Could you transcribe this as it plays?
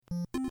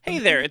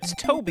there, it's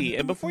Toby,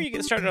 and before you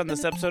get started on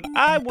this episode,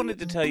 I wanted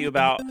to tell you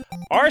about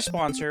our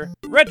sponsor,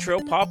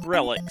 Retro Pop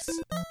Relics.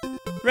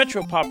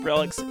 Retro Pop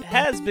Relics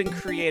has been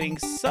creating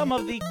some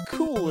of the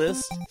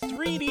coolest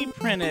 3D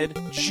printed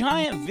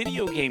giant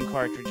video game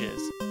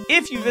cartridges.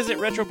 If you visit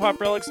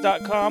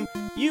RetroPopRelics.com,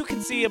 you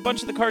can see a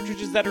bunch of the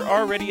cartridges that are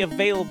already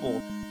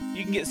available.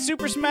 You can get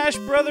Super Smash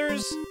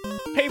Bros.,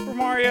 Paper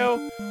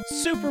Mario,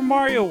 Super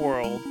Mario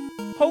World,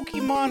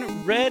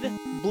 Pokemon Red,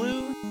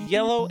 Blue,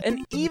 Yellow,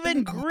 and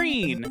even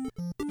Green.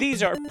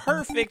 These are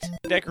perfect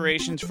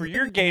decorations for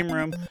your game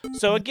room,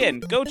 so again,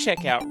 go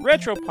check out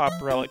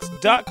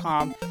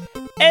RetroPopRelics.com,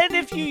 and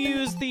if you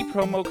use the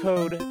promo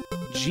code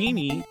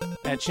GENIE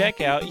at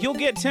checkout, you'll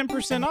get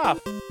 10% off.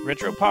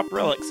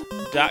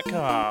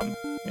 RetroPopRelics.com.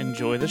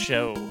 Enjoy the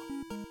show.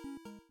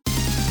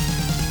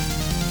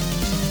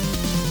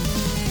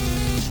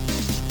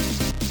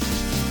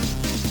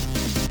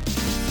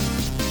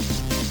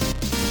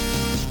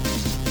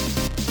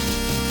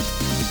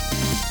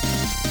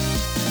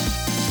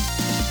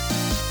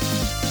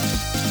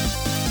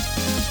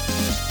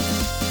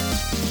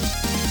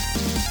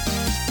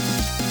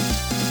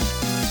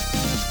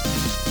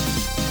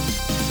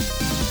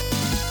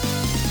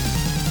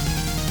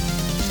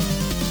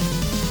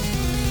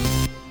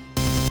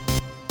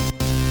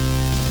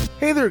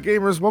 Hey there,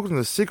 gamers. Welcome to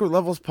the Secret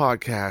Levels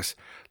Podcast.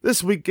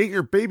 This week, get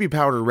your baby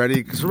powder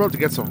ready, because we're about to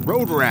get some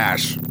road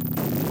rash.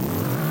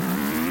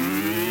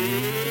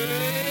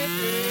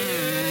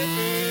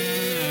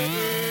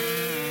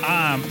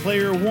 I'm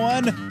Player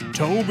 1,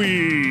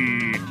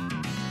 Toby.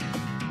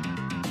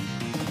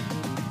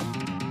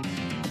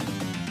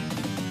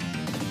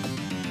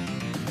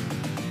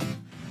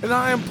 And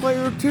I am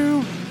Player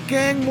 2,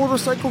 Gang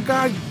Motorcycle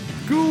Guy,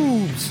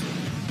 Goobs.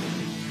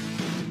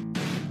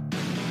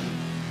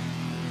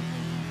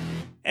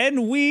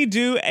 And we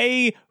do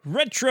a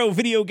retro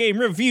video game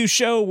review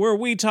show where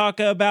we talk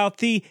about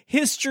the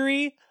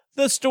history,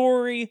 the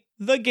story,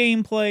 the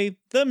gameplay,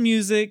 the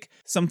music,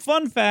 some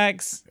fun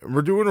facts. And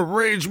we're doing a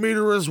rage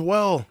meter as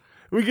well.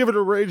 We give it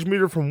a rage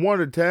meter from 1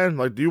 to 10.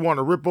 Like, do you want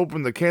to rip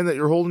open the can that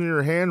you're holding in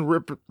your hand,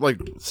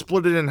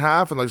 split it in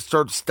half, and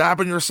start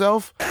stabbing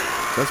yourself?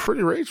 That's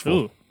pretty rageful.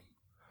 Ooh,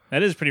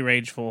 that is pretty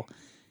rageful.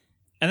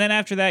 And then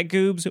after that,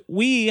 Goobs,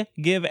 we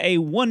give a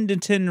 1 to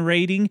 10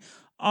 rating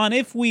on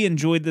if we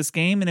enjoyed this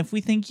game and if we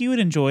think you would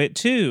enjoy it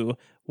too.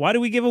 Why do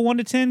we give a 1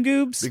 to 10,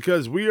 Goobs?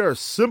 Because we are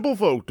simple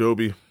folk,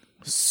 Dobie.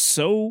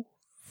 So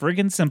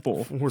friggin'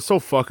 simple. We're so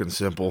fucking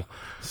simple.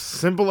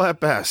 Simple at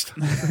best.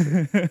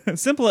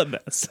 Simple at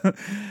best.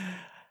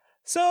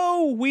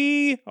 So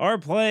we are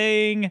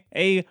playing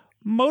a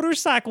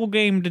motorcycle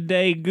game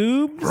today,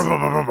 Goobs.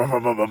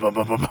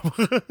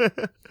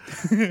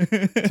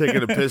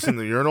 Taking a piss in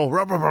the urinal.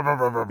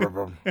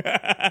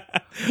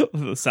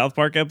 The South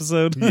Park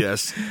episode?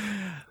 Yes.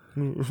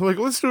 Like,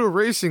 let's do a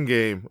racing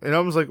game. And I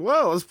was like,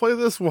 well, let's play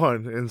this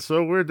one. And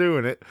so we're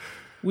doing it.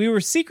 We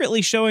were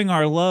secretly showing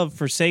our love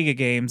for Sega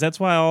games. That's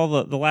why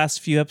all the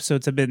last few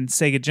episodes have been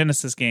Sega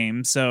Genesis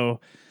games. So,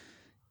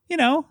 we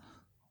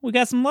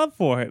got some love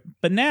for it.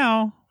 But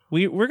now,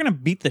 we're going to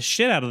beat the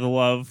shit out of the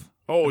love.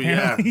 Oh,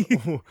 apparently.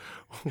 Yeah.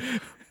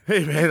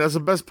 Hey, man, that's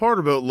the best part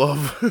about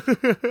love.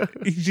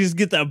 You just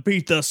get to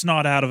beat the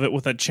snot out of it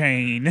with a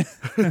chain.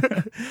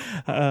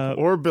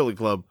 Or a billy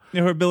club.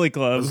 Or a billy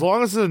club. As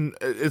long as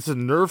it's a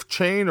Nerf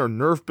chain or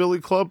Nerf billy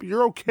club,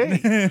 you're okay.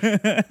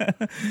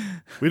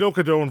 We don't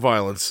condone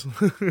violence.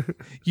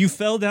 You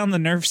fell down the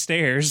Nerf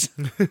stairs.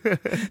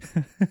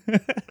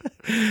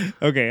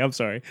 Okay, I'm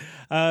sorry.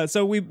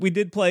 So we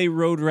did play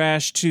Road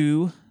Rash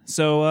 2.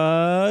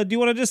 So do you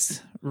want to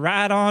just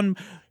ride on...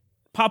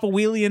 pop a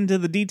wheelie into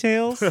the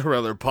details? I'd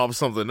rather pop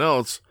something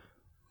else.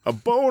 A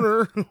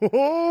boner.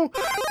 Oh.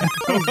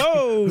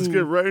 Let's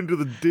get right into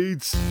the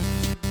deets.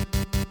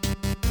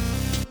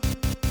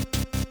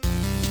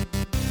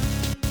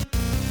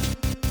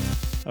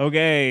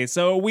 Okay,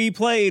 so we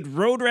played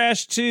Road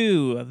Rash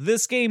 2.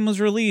 This game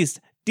was released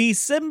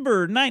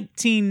December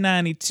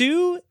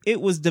 1992.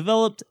 It was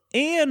developed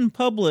and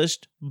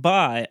published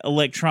by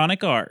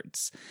Electronic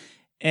Arts.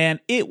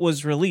 And it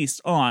was released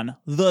on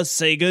the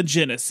Sega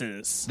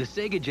Genesis. The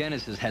Sega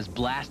Genesis has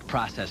blast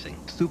processing.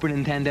 Super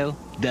Nintendo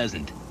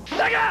doesn't.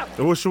 I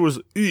wish it was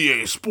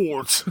EA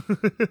Sports.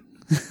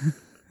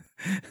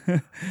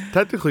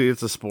 Technically,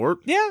 it's a sport.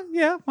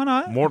 Yeah, why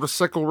not?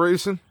 Motorcycle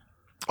racing.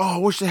 Oh, I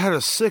wish they had a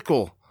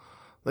sickle.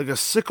 Like a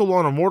sickle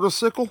on a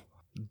motorcycle.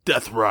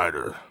 Death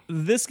Rider.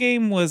 This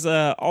game was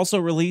also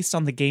released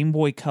on the Game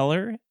Boy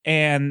Color,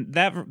 and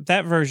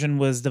that version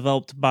was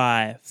developed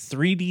by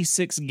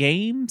 3D6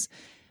 Games.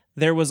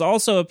 There was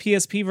also a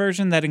PSP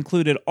version that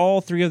included all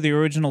 3 of the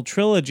original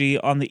trilogy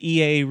on the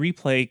EA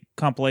Replay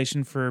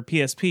compilation for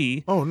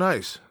PSP. Oh,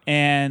 nice.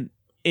 And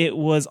it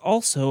was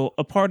also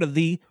a part of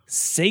the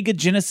Sega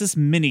Genesis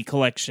Mini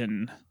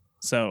Collection.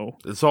 So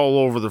it's all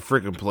over the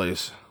freaking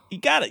place. You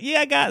got it.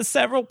 Yeah, I got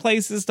several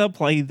places to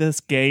play this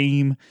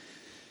game.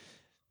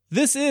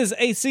 This is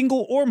a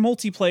single or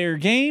multiplayer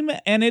game,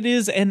 and it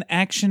is an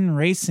action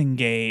racing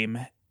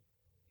game.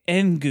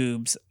 And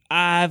Goobs,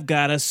 I've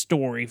got a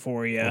story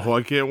for you. Oh,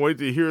 I can't wait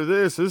to hear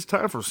this. It's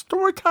time for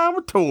Story Time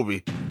with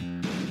Toby.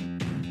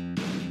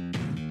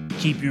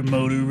 Keep your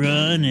motor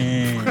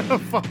running.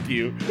 Fuck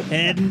you.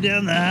 Heading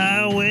down the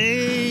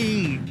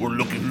highway. We're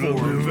looking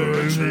for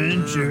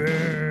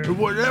adventure.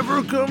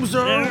 Whatever comes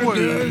our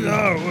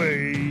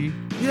way.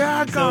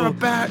 Yeah, I got a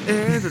bat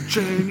and a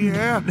chain,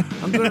 yeah.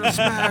 I'm gonna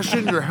smash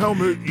in your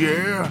helmet,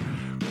 yeah.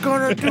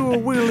 Gonna do a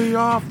wheelie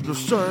off the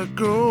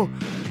circle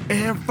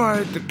and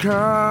fight the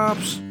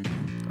cops.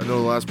 I know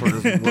the last part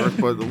doesn't work,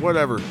 but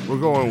whatever. We're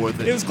going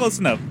with it. It was close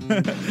enough.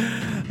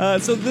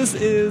 So this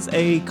is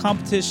a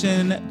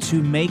competition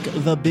to make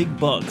the big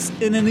bucks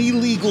in an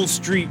illegal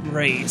street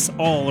race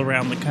all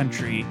around the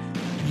country.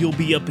 You'll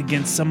be up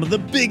against some of the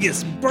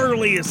biggest,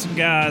 burliest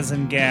guys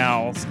and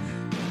gals.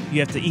 You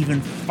have to even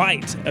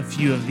fight a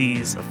few of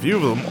these. A few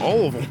of them,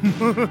 all of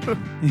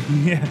them.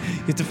 Yeah,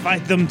 you have to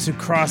fight them to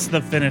cross the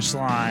finish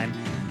line.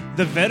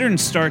 The veteran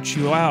starts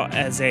you out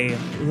as a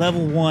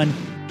level 1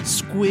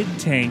 squid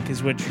tank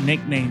is what your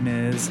nickname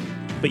is,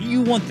 but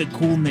you want the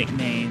cool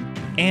nickname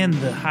and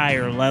the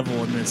higher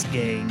level in this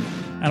gang.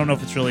 I don't know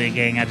if it's really a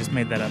gang, I just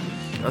made that up.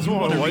 That's You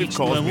what wanna my wife reach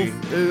calls level- me.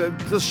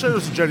 Just shout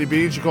out to Jenny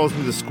Bean. She calls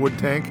me the squid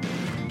tank.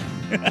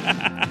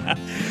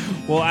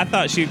 Well, I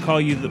thought she'd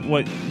call you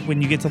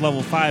when you get to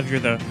level 5,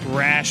 you're the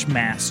Rash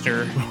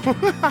Master.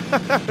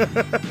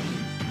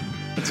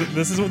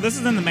 This is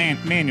in the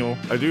manual.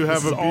 I do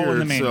have This a is all in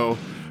the beard, manual.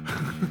 so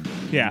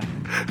Yeah.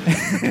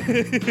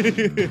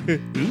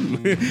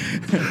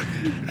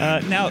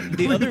 Now, the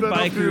leave other that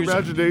up to your bikers...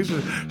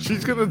 imagination.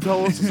 She's gonna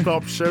tell us to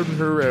stop shouting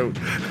her out.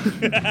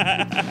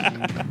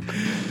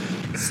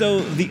 So,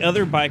 the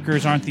other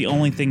bikers aren't the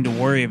only thing to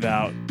worry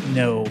about.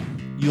 No,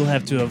 you'll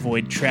have to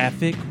avoid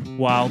traffic,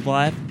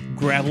 wildlife,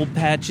 gravel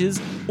patches,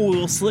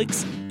 oil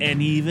slicks,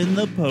 and even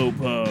the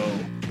popo.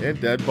 And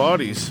dead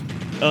bodies.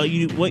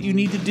 What you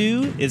need to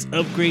do is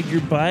upgrade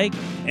your bike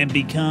and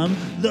become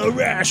the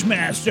Rash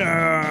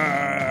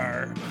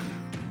Master.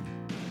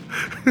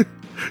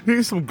 You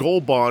need some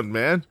gold bond,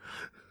 man.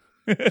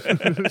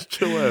 Just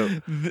chill out.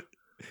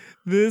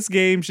 This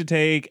game should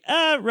take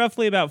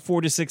roughly about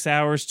 4 to 6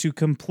 hours to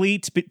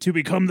complete to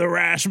become the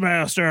Rash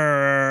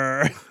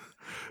Master.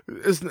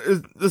 This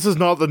is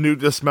not the new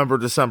Dismember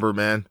December,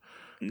 man.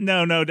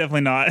 No,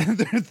 definitely not.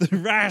 The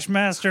Rash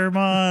Master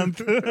month.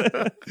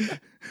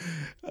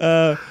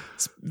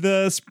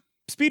 The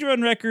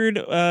speedrun record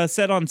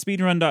set on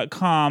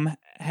speedrun.com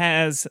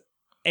has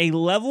a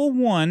level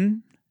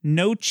 1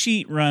 no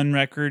cheat run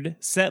record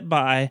set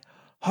by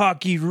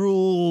Hockey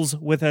Rules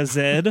with a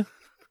Z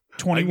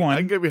 21. I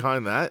can get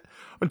behind that.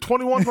 And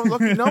 21 for a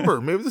lucky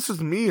number. Maybe this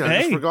is me. I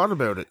just Hey. forgot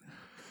about it.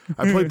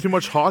 I played too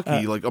much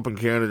hockey, like up in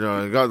Canada.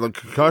 I got like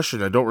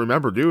concussion. I don't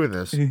remember doing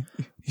this.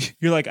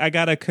 You're like, I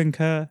got a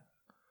concur.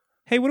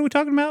 Hey, what are we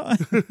talking about?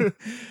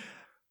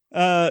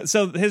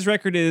 So his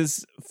record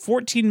is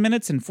 14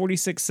 minutes and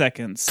 46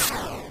 seconds.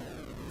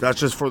 That's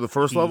just for the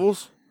first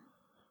levels?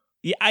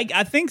 Yeah,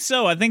 I think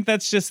so. I think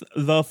that's just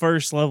the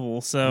first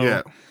level. So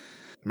Yeah.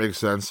 Makes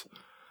sense.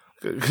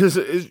 Because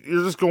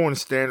you're just going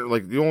standard.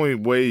 Like, the only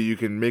way you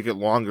can make it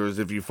longer is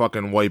if you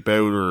fucking wipe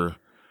out or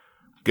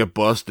get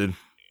busted.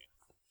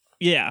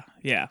 Yeah.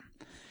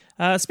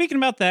 Speaking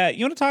about that,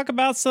 you want to talk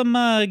about some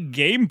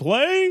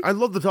gameplay? I'd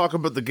love to talk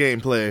about the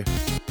gameplay.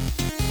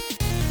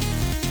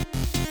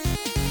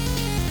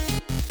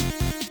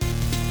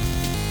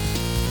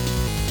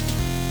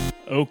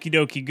 Okie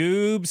dokie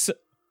goobs.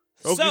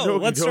 Okie So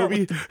dokie, let's start Toby.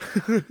 with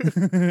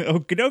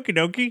Okie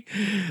dokie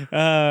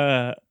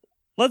dokie.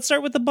 Let's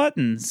start with the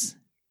buttons.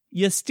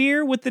 You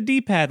steer with the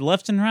D-pad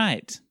left and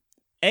right.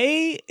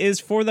 A is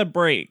for the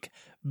brake.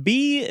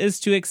 B is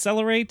to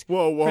accelerate.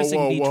 Whoa,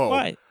 pressing B whoa.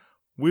 twice.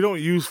 We don't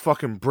use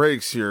fucking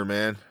brakes here,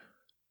 man.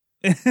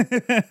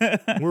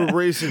 We're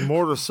racing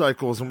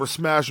motorcycles and we're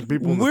smashing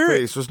people in the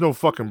face. There's no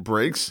fucking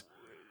brakes.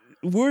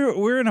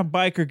 We're in a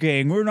biker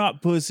gang. We're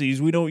not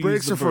pussies. We don't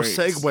Brakes use are the brakes.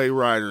 for Segway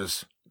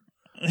riders.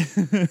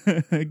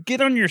 Get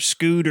on your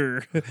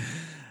scooter.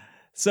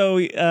 So,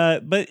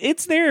 but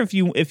it's there if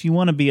you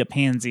want to be a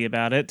pansy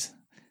about it.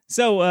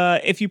 So,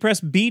 if you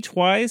press B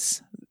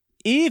twice,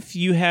 if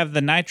you have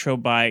the nitro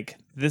bike,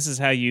 this is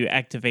how you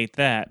activate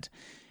that.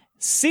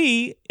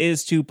 C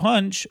is to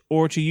punch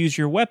or to use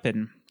your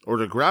weapon. Or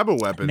to grab a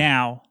weapon.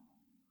 Now,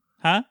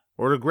 huh?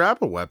 Or to grab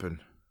a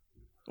weapon.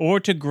 Or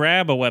to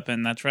grab a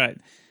weapon. That's right.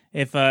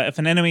 If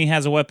an enemy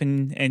has a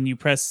weapon and you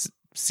press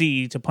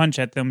C to punch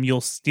at them, you'll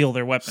steal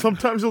their weapon.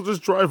 Sometimes you'll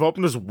just drive up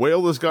and just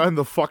whale this guy in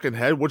the fucking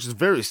head, which is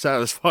very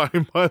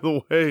satisfying, by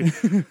the way.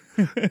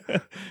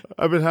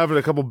 I've been having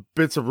a couple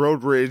bits of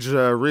road rage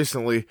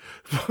recently.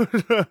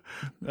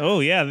 Oh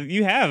yeah,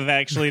 you have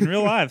actually in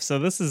real life. So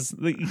this is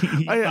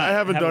I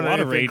haven't done a lot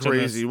of anything rage on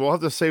this. crazy. We'll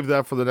have to save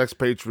that for the next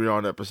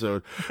Patreon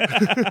episode.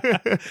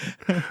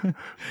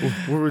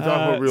 Where we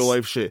talk about real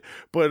life shit.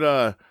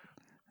 But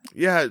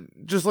yeah,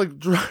 just like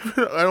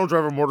driving. I don't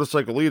drive a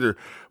motorcycle either,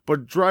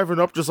 but driving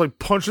up, just like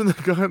punching the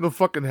guy in the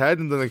fucking head,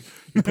 and then like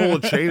you pull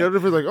a chain out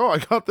of it, like, oh, I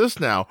got this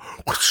now.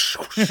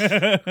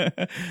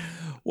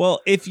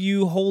 Well, if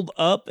you hold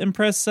up and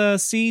press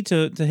C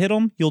to hit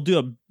them, you'll do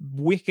a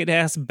wicked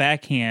ass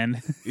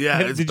backhand. Yeah,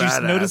 it's Did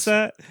badass. you notice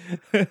that?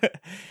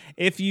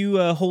 If you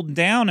hold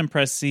down and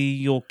press C,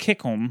 you'll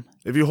kick them.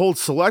 If you hold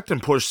select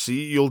and push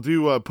C, you'll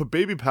do put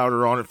baby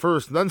powder on it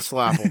first, and then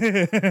slap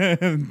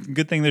them.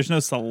 Good thing there's no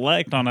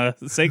select on a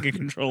Sega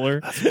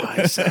controller. That's why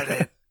I said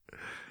it.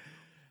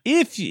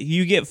 If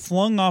you get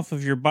flung off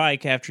of your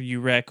bike after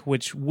you wreck,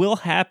 which will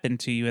happen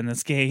to you in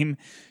this game,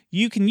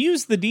 you can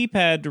use the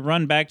D-pad to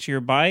run back to your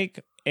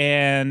bike,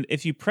 and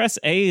if you press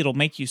A, it'll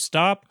make you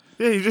stop.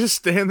 Yeah, you just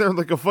stand there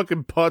like a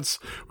fucking putz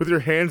with your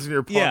hands in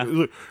your pocket.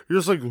 Yeah. You're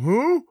just like,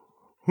 huh?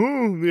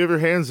 You have your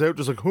hands out,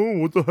 just like,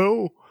 what the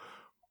hell?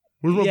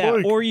 Where's my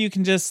bike? Or you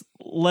can just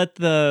let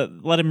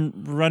him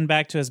run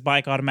back to his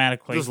bike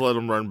automatically. Just let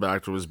him run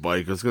back to his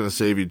bike. It's going to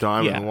save you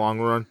time in the long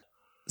run.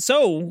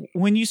 So,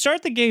 when you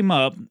start the game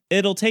up,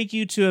 it'll take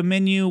you to a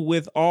menu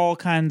with all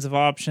kinds of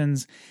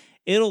options.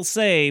 It'll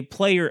say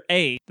Player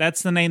A.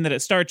 That's the name that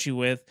it starts you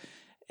with.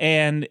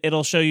 And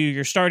it'll show you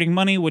your starting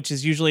money, which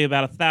is usually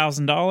about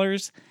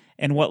 $1,000,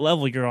 and what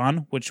level you're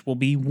on, which will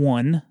be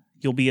 1.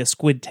 You'll be a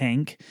squid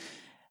tank.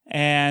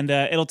 And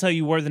it'll tell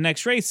you where the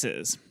next race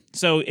is.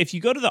 So, if you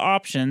go to the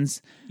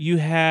options, you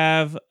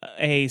have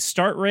a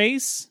start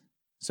race.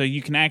 So,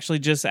 you can actually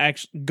just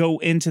go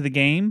into the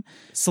game.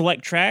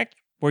 Select track,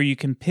 where you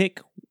can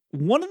pick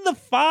one of the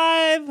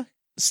 5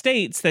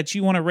 states that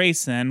you want to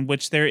race in,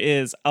 which there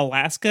is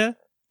Alaska,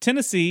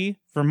 Tennessee,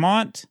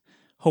 Vermont,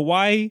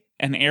 Hawaii,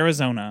 and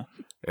Arizona.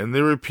 And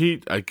they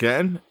repeat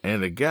again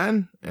and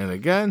again and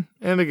again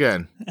and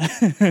again.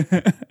 They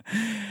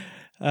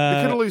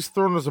could at least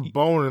thrown us a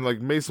bone and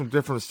like made some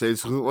different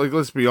states. Like,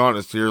 let's be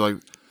honest here. Like,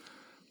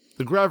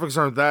 the graphics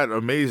aren't that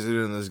amazing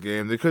in this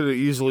game. They could have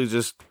easily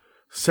just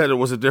said it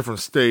was a different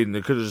state, and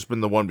it could have just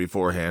been the one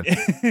beforehand.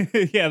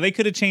 Yeah, they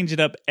could have changed it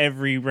up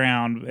every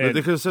round. Like,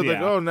 they could have said like,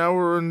 "Oh, now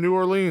we're in New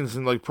Orleans,"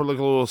 and like put like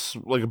a little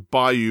like a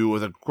bayou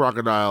with a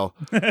crocodile.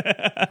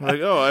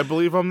 Like, "Oh, I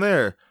believe I'm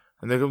there."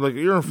 And they could be like,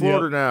 "You're in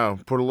Florida now."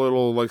 Put a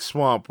little like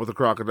swamp with a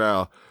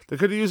crocodile. They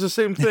could have used the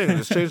same thing,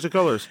 just change the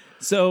colors.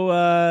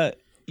 So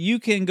you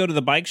can go to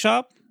the bike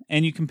shop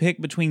and you can pick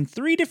between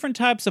 3 different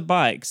types of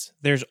bikes.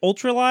 There's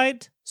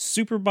ultralight,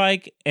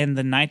 superbike, and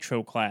the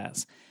nitro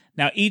class.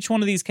 Now, each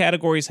one of these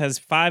categories has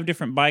 5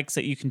 different bikes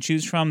that you can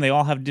choose from. They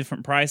all have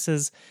different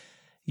prices.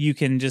 You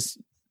can just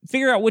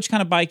figure out which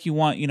kind of bike you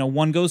want. You know,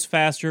 one goes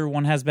faster,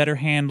 one has better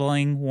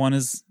handling, one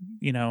is,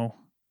 you know,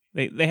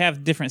 they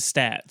have different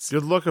stats.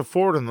 Good luck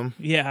affording them.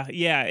 Yeah.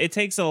 It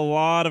takes a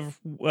lot of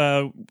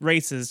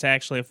races to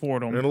actually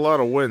afford them. And a lot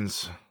of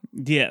wins.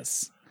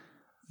 Yes.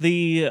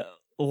 The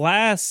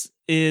last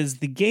is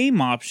the game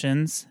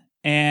options,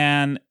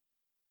 and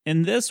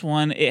in this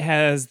one, it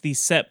has the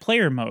set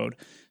player mode.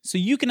 So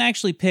you can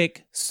actually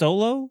pick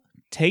solo,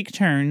 take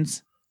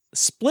turns,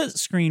 split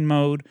screen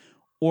mode,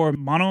 or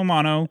mono a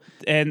mono,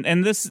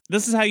 and this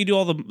is how you do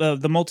all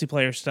the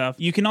multiplayer stuff.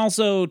 You can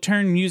also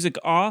turn music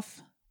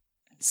off,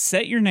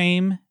 set your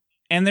name,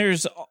 and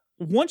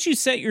once you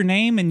set your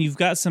name and you've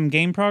got some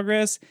game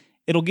progress,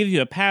 it'll give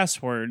you a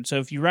password. So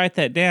if you write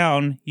that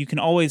down, you can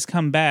always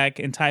come back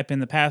and type in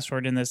the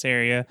password in this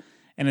area.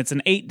 And it's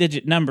an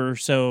 8-digit number,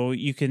 so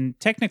you can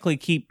technically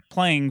keep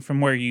playing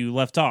from where you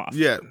left off.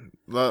 Yeah,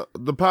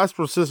 the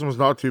password system is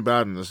not too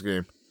bad in this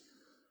game.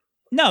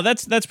 No,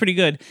 that's pretty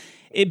good.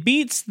 It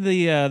beats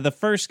the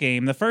first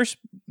game.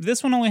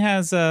 This one only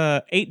has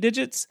 8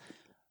 digits.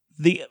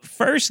 The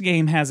first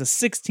game has a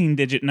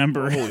 16-digit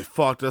number. Holy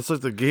fuck, that's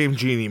like the Game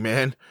Genie,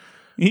 man.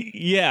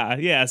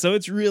 Yeah. So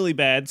it's really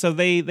bad. So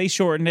they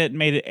shortened it and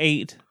made it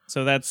 8.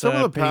 So that's some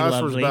of the pretty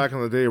passwords lovely. back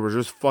in the day were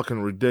just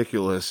fucking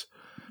ridiculous.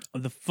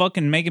 The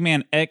fucking Mega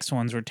Man X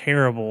ones were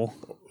terrible.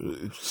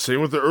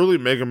 Same with the early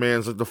Mega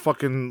Mans, like the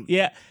fucking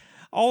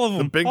All of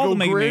them. bingo All the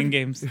Mega grid? Man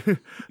games.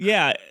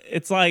 Yeah,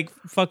 it's like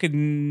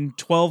fucking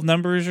 12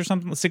 numbers or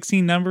something,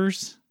 16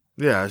 numbers.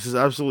 Yeah, it's just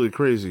absolutely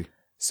crazy.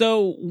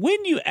 So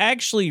when you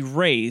actually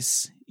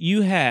race,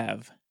 you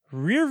have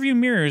rear view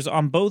mirrors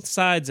on both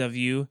sides of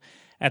you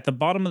at the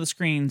bottom of the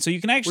screen. So you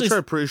can actually... Which I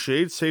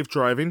appreciate. Safe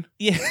driving.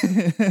 Yeah.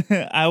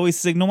 I always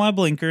signal my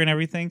blinker and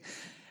everything.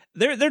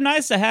 They're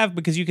nice to have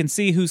because you can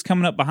see who's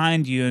coming up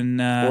behind you,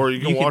 and or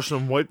you can watch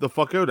them wipe the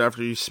fuck out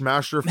after you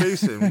smash their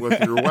face in with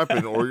your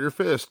weapon or your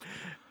fist.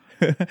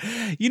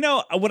 You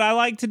know, what I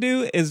like to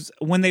do is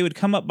when they would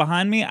come up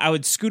behind me, I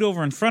would scoot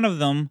over in front of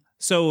them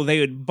so they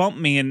would bump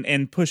me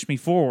and push me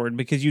forward,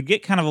 because you'd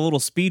get kind of a little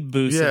speed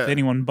boost if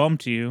anyone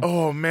bumped you.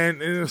 Oh,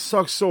 man, and it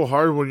sucks so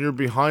hard when you're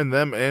behind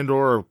them and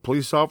or a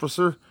police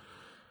officer.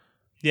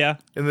 Yeah.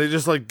 And they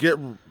just like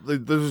they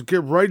just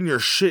get right in your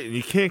shit and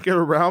you can't get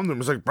around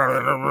them. It's like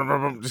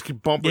just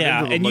keep bumping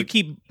into them. And like,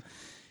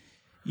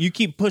 you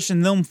keep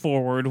pushing them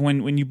forward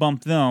when you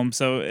bump them,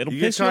 so it'll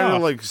piss you off. You get kind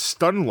of like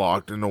stun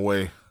locked in a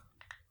way.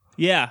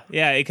 Yeah,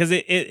 because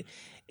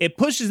it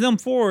pushes them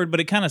forward, but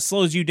it kind of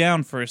slows you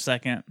down for a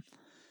second.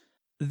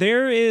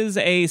 There is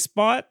a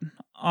spot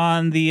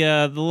on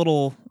the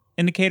little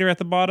indicator at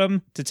the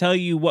bottom to tell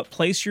you what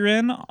place you're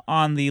in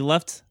on the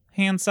left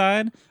hand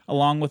side,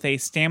 along with a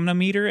stamina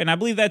meter, and I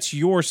believe that's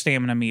your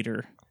stamina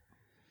meter.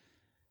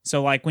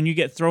 So, like, when you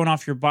get thrown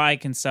off your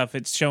bike and stuff,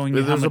 it's showing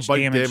you how much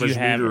damage you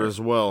have. Meter as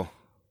well.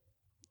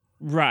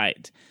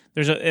 Right.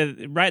 There's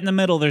right in the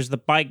middle, there's the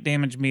bike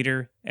damage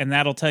meter, and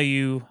that'll tell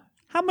you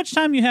how much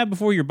time you have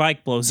before your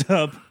bike blows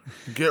up.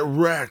 Get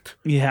wrecked.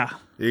 Yeah.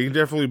 You can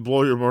definitely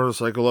blow your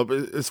motorcycle up.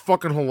 It's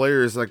fucking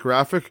hilarious, that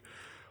graphic.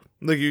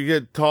 Like, you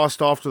get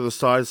tossed off to the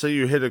side, say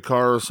you hit a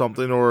car or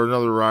something, or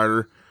another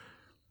rider,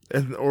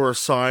 or a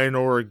sign,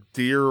 or a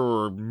deer,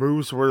 or a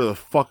moose, or whatever the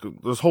fuck.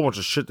 There's a whole bunch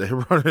of shit they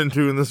run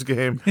into in this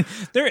game.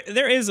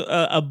 There is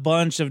a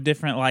bunch of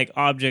different, like,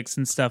 objects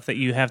and stuff that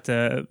you have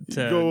to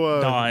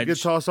dodge. You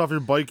get tossed off your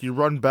bike, you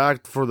run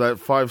back for that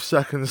 5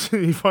 seconds,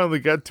 and you finally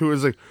get to it,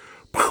 it's like,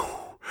 poof,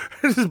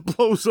 it just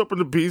blows up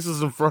into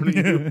pieces in front of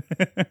you.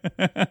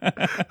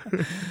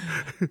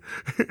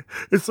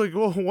 It's like,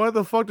 well, why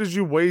the fuck did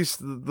you waste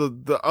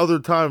the other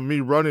time of me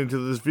running to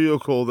this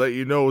vehicle that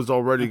you know is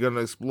already going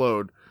to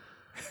explode?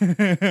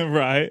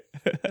 Right.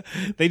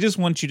 They just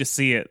want you to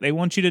see it. They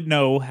want you to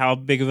know how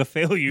big of a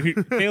failure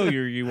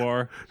you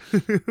are.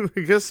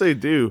 I guess they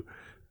do.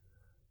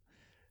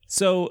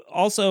 So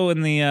also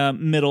in the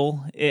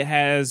middle, it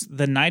has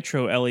the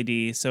nitro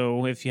LED.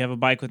 So if you have a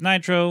bike with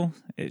nitro,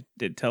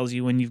 it tells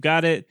you when you've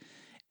got it.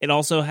 It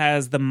also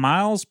has the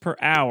miles per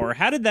hour.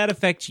 How did that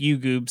affect you,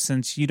 Goob,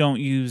 since you don't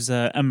use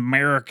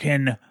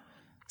American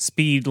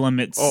speed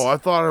limits? Oh, I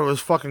thought I was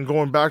fucking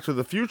going back to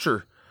the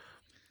future.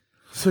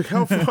 It's like,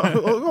 how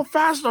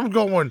fast I'm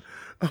going.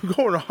 I'm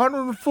going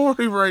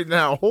 140 right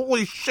now.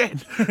 Holy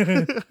shit.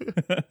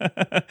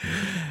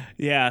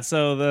 Yeah,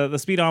 so the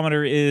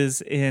speedometer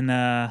is in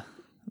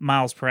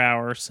miles per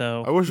hour.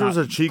 So I wish there was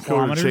a cheat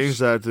code to change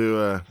that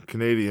to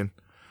Canadian.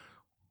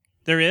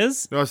 There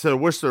is? No, I said I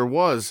wish there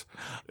was.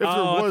 If there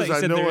was,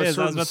 I know a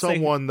certain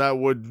someone that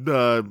would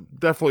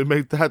definitely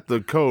make that the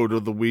code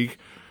of the week.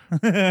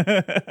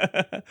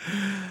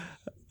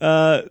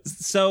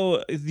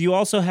 So you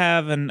also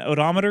have an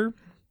odometer,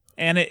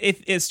 and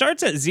it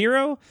starts at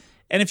 0.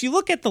 And if you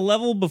look at the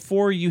level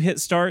before you hit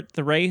start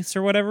the race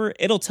or whatever,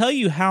 it'll tell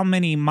you how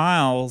many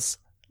miles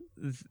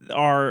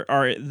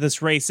are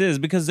this race is,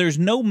 because there's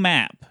no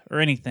map or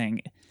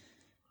anything.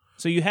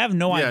 So you have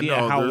no idea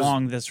how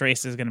long this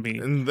race is going to be.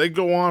 And they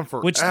go on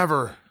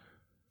forever.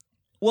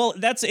 Well,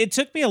 it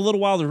took me a little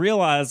while to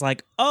realize,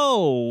 like,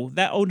 oh,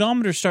 that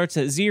odometer starts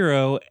at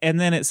 0, and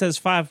then it says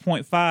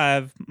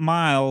 5.5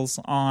 miles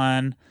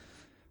on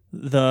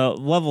the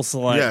level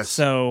select. Yes.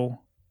 So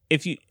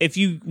if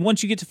you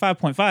once you get to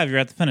 5.5, you're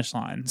at the finish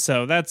line.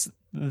 So that's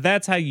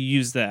how you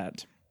use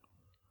that.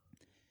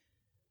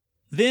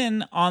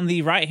 Then on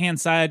the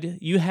right-hand side,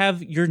 you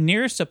have your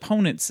nearest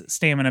opponent's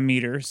stamina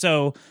meter.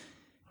 So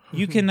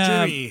you can,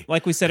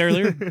 like we said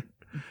earlier,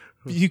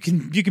 you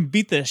can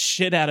beat the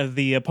shit out of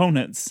the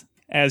opponents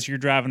as you're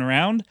driving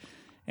around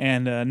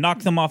and knock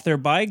them off their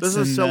bikes. This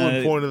is a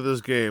selling point of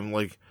this game.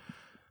 Like,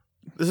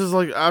 this is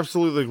like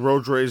absolutely like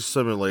road race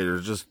simulator.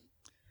 Just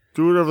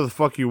do whatever the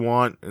fuck you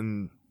want,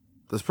 and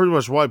that's pretty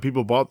much why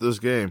people bought this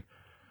game.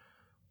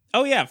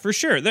 Oh yeah, for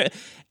sure.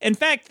 In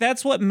fact,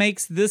 that's what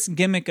makes this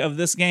gimmick of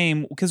this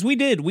game, because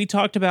we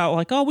talked about,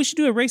 like, oh, we should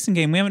do a racing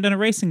game. We haven't done a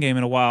racing game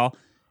in a while.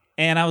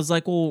 And I was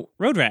like, well,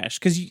 Road Rash,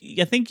 because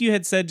I think you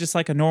had said just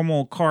like a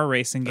normal car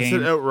racing game. I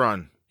said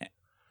Outrun.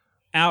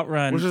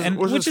 Outrun,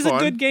 which is fun. A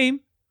good game.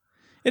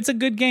 It's a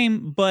good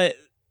game, but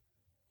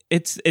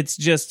it's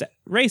just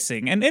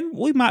racing, and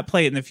we might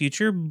play it in the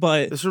future.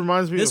 But this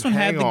reminds me this of one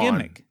Hang had the On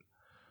gimmick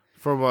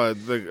from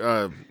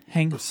the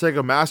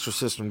Sega Master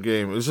System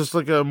game. It's just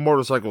like a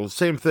motorcycle,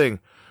 same thing,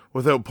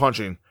 without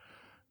punching.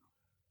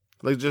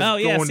 Like just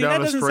going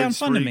down a straight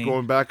street,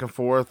 going back and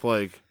forth,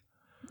 like.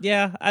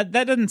 Yeah, that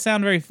doesn't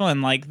sound very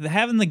fun. Like,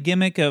 having the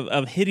gimmick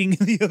of hitting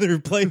the other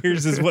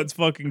players is what's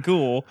fucking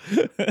cool.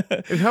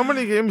 And how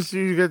many games do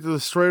you get to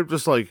straight up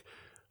just, like,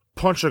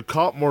 punch a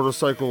cop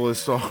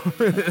motorcyclist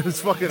in his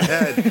fucking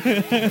head?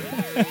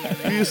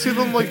 Do you see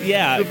them, like,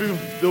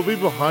 they'll be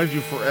behind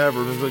you forever.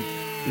 And it's like,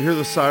 you hear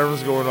the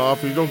sirens going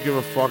off, and you don't give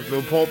a fuck.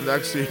 They'll pull up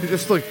next to you,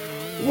 just like,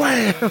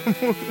 wham!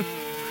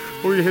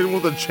 Or you hit them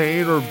with a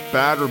chain or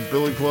bat or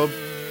billy club.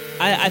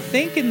 I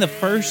think in the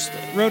first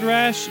Road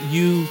Rash,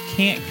 you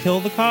can't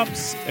kill the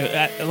cops.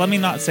 Let me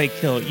not say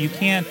kill. You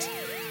can't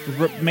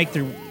make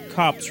the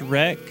cops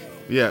wreck.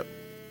 Yeah.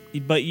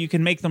 But you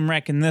can make them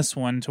wreck in this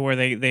one to where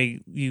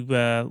you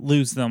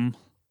lose them.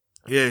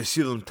 Yeah, you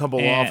see them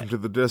tumble off into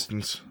the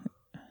distance.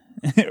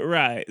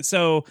 Right.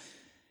 So,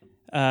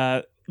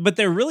 but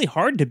they're really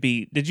hard to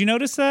beat. Did you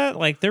notice that?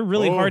 Like, they're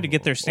really hard to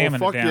get their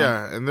stamina down.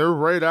 Yeah, and they're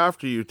right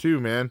after you too,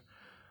 man.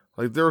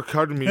 Like, they're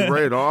cutting me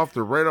right off.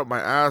 They're right up my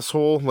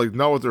asshole. Like,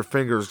 not with their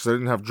fingers, because I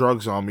didn't have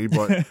drugs on me,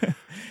 but...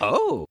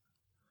 Oh.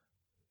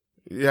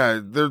 Yeah,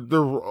 they're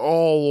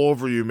all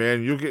over you,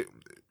 man. You get...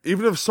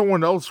 Even if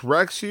someone else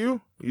wrecks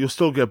you, you'll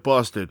still get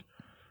busted.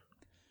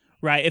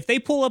 Right. If they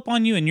pull up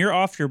on you and you're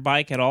off your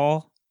bike at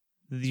all,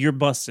 you're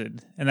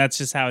busted. And that's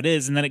just how it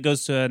is. And then it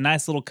goes to a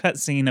nice little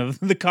cutscene of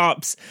the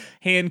cops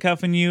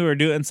handcuffing you or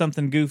doing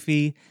something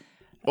goofy.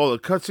 Oh, the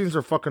cutscenes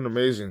are fucking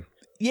amazing.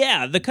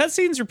 Yeah, the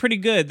cutscenes are pretty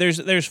good.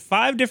 There's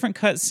 5 different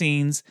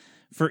cutscenes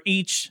for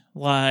each,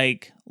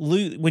 like,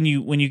 when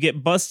you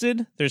get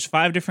busted, there's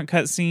 5 different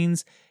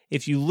cutscenes.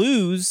 If you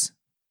lose,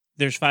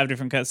 there's 5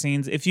 different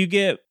cutscenes. If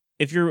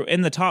you're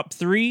in the top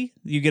 3,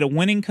 you get a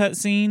winning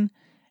cutscene,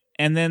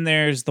 and then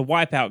there's the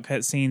wipeout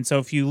cutscene. So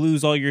if you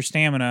lose all your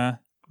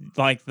stamina,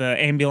 like,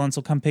 the ambulance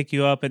will come pick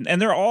you up, and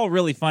they're all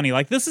really funny.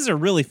 Like, this is a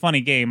really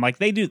funny game. Like,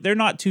 they're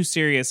not too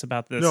serious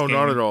about this. No, game.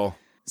 not at all.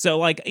 So,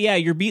 like, yeah,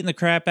 you're beating the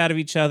crap out of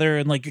each other,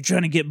 and, like, you're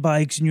trying to get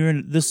bikes,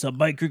 and this is a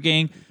biker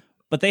gang.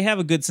 But they have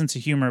a good sense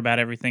of humor about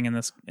everything in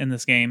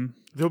this game.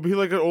 There'll be,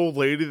 like, an old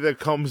lady that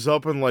comes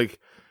up and, like,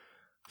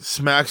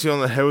 smacks you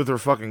on the head with her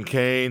fucking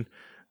cane.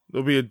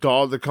 There'll be a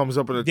dog that comes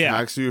up and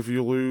attacks you if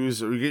you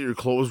lose, or you get your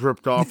clothes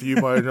ripped off you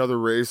by another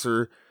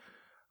racer.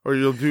 Or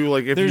you'll do,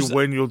 like, if you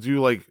win, you'll do,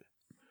 like,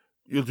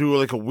 a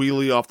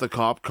wheelie off the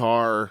cop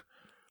car.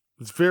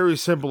 It's very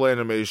simple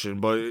animation,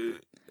 but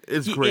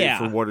it's great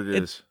for what it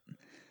is.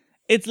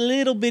 It's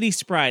little bitty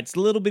sprites.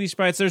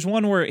 There's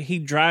one where he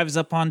drives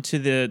up onto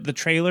the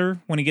trailer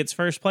when he gets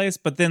first place,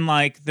 but then,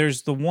 like,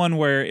 there's the one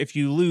where if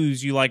you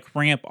lose, you, like,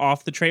 ramp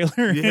off the trailer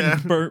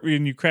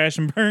and you crash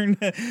and burn.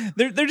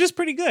 They're just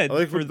pretty good. I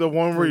like the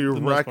one where you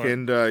wreck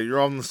and you're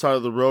on the side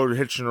of the road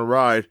hitching a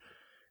ride,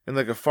 and,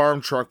 like, a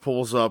farm truck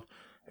pulls up,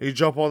 and you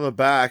jump on the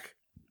back,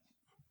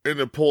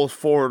 and it pulls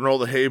forward, and all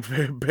the hay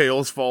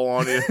bales fall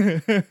on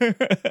you.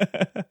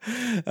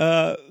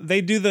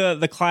 They do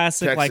the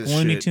classic Texas, like,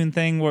 Looney Tune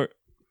thing where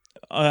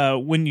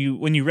when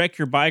you wreck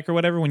your bike or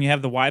whatever, when you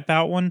have the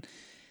wipeout one,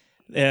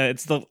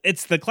 it's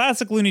the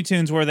classic Looney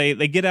Tunes where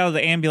they get out of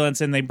the ambulance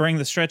and they bring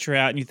the stretcher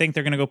out, and you think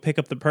they're gonna go pick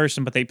up the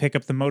person, but they pick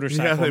up the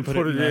motorcycle. Yeah, they and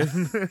put it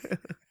in.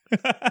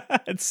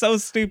 It's so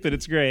stupid.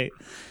 It's great.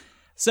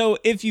 So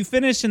if you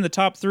finish in the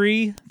top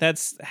 3,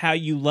 that's how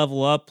you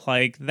level up.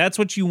 Like, that's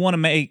what you want to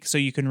make so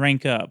you can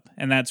rank up,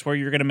 and that's where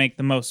you're going to make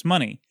the most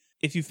money.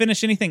 If you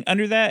finish anything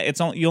under that,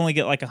 you only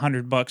get like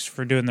 $100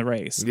 for doing the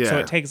race. Yeah. So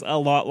it takes a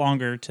lot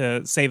longer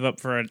to save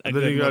up for a good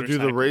motorcycle. Then you got to do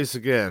the race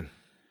again.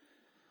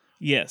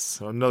 Yes.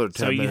 So another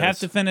 10 minutes. So you have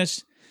to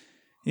finish.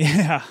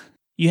 Yeah.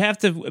 You have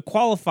to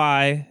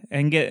qualify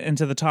and get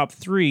into the top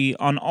 3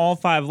 on all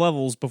 5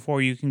 levels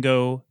before you can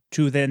go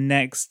to the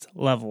next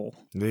level.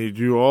 They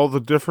do all the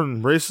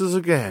different races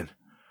again.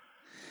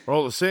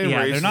 All the same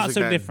races. They're not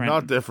so different.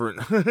 Not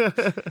different.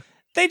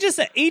 They just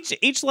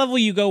each level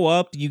you go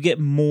up, you get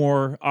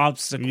more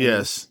obstacles.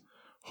 Yes.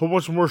 Whole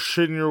bunch more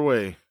shit in your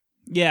way.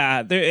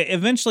 Yeah,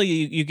 eventually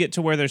you get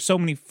to where there's so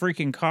many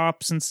freaking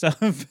cops and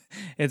stuff.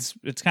 It's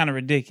kind of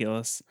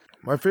ridiculous.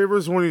 My favorite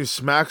is when you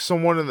smack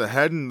someone in the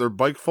head and their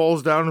bike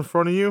falls down in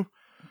front of you.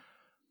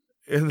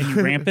 And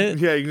you ramp it?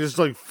 Yeah, you can just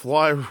like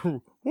fly.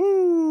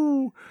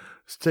 Woo!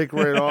 Just take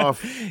right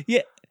off.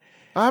 Yeah.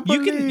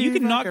 You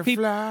can knock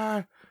people.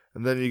 Fly.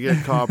 And then you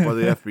get caught by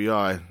the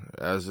FBI,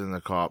 as in the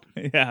cop.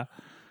 Yeah.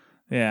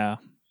 Yeah.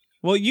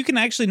 Well, you can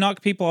actually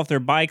knock people off their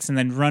bikes and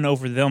then run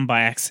over them by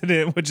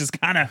accident, which is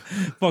kind of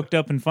fucked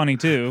up and funny,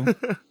 too.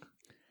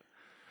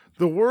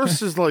 The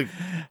worst is, like,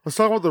 let's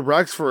talk about the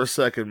wrecks for a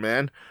second,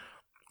 man.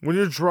 When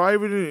you're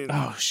driving...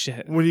 Oh,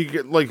 shit. When you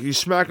get, like, you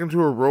smack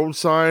into a road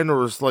sign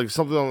or it's, like,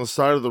 something on the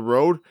side of the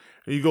road,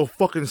 and you go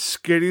fucking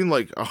skidding,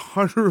 like,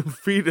 100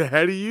 feet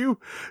ahead of you,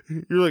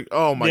 you're like,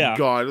 oh, my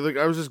God. Like,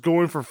 I was just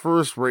going for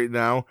first right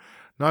now.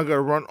 Now I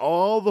gotta run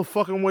all the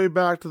fucking way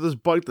back to this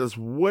bike that's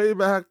way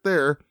back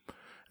there.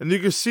 And you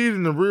can see it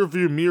in the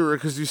rearview mirror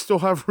because you still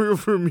have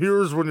rearview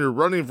mirrors when you're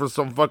running for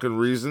some fucking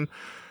reason.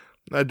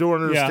 I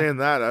don't understand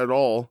that at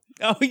all.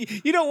 Oh,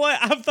 you know what?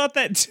 I've thought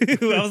that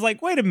too. I was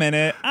like, wait a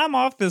minute, I'm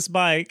off this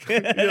bike.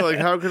 Yeah, like,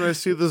 how can I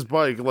see this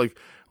bike? Like,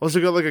 unless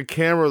you got like a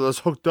camera that's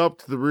hooked up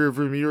to the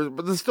rearview mirror,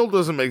 but this still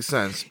doesn't make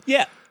sense.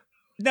 Yeah.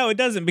 No, it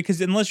doesn't,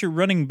 because unless you're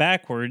running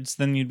backwards,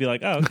 then you'd be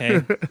like, oh,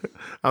 okay.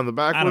 I'm the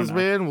backwards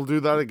man. We'll do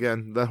that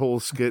again. That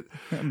whole skit.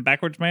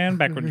 Backwards man.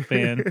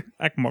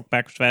 I can walk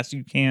backwards fast as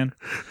you can.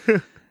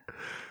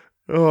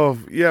 Oh,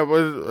 yeah,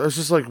 but it's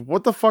just like,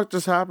 what the fuck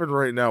just happened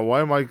right now?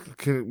 Why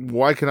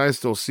can I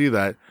still see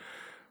that?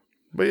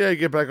 But yeah, you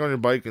get back on your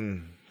bike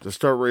and just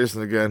start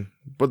racing again.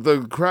 But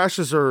the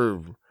crashes they're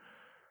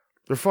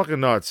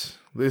fucking nuts.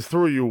 They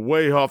throw you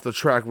way off the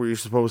track where you're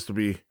supposed to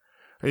be.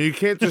 And you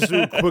can't just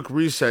do a quick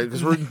reset,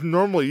 because we're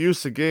normally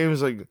used to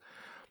games like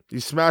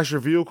you smash your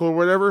vehicle or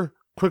whatever,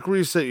 quick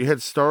reset, you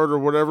hit start or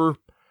whatever,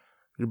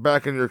 you're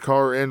back in your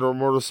car and or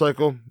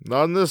motorcycle.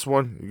 Not in this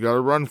one. You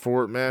gotta run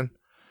for it, man.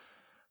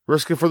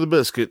 Risk it for the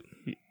biscuit.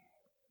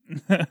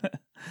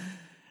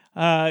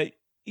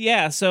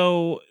 Yeah,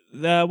 so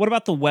what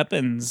about the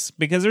weapons?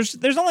 Because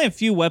there's only a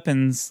few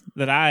weapons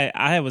that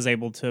I was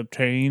able to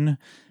obtain.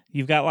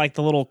 You've got like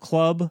the little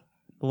club,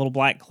 the little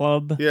black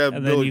club. Yeah,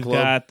 and then you've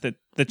got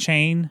the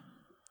chain.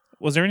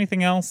 Was there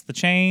anything else? The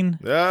chain?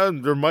 Yeah,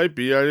 there might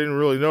be. I didn't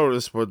really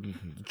notice, but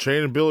the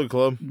chain and billy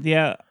club.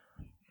 Yeah.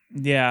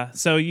 Yeah.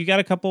 So you got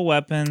a couple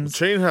weapons. The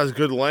chain has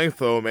good length,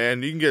 though,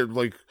 man. You can get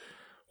like...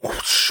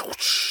 Whoosh,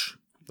 whoosh.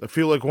 I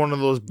feel like one of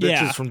those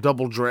bitches from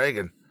Double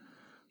Dragon.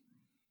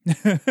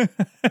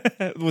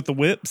 With the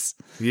whips?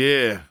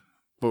 Yeah,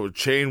 but with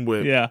chain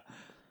whip. Yeah.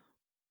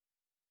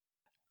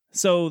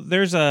 So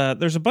there's a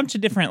bunch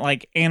of different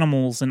like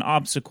animals and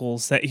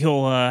obstacles that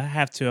you'll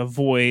have to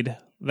avoid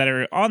that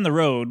are on the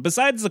road,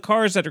 besides the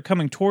cars that are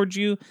coming towards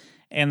you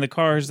and the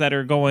cars that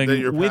are going That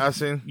you're with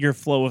passing? your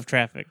flow of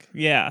traffic.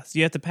 Yeah, so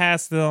you have to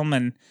pass them,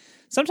 and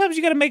sometimes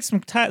you got to make some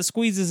tight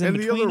squeezes in And the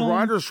between other them.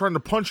 rider's trying to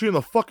punch you in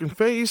the fucking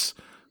face.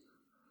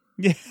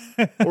 Yeah.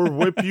 Or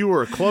whip you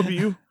or club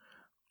you.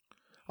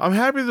 I'm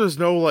happy there's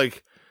no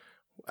like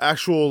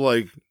actual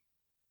like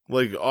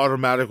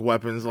automatic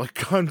weapons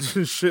like guns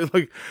and shit.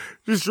 Like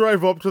just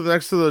drive up to the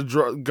next to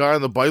the guy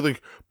on the bike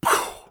like.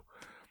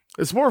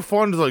 It's more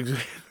fun to like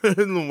hit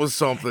them with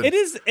something. It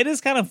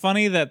is kind of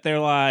funny that they're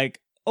like,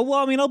 oh well,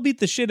 I mean, I'll beat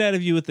the shit out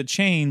of you with the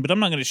chain, but I'm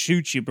not going to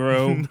shoot you,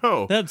 bro.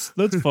 No, that's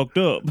fucked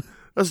up.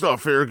 That's not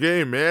fair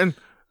game, man.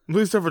 At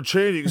least have a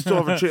chain. You can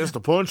still have a chance to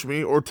punch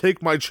me or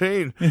take my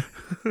chain.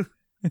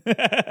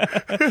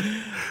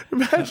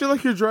 Imagine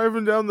like you're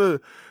driving down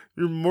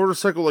your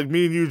motorcycle, like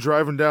me and you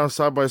driving down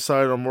side by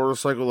side on a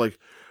motorcycle. Like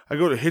I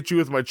go to hit you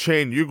with my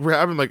chain, you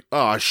grab him like,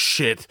 oh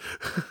shit.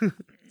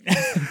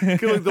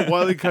 Get like the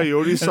Wile E.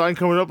 Coyote sign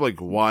coming up, like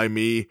why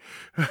me?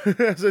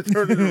 As I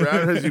turn it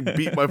around, as you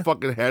beat my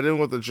fucking head in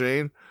with the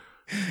chain.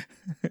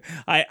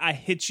 I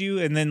hit you,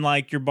 and then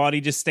like your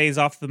body just stays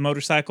off the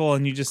motorcycle,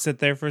 and you just sit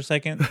there for a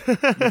second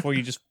before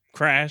you just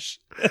crash.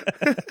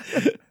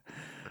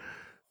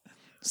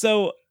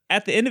 So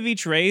at the end of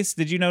each race,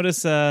 did you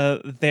notice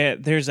that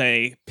there's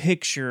a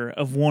picture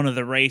of one of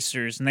the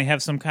racers, and they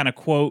have some kind of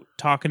quote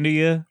talking to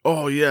you?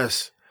 Oh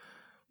yes,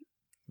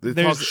 they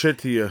talk shit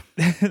to you.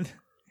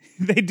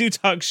 They do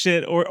talk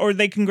shit, or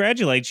they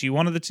congratulate you,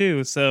 one of the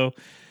two. So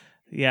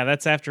yeah,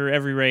 that's after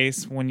every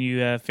race when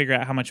you figure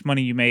out how much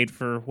money you made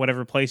for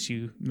whatever place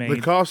you made. The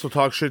cops will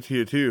talk shit to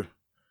you too.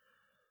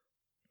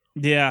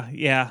 Yeah.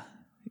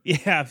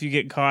 If you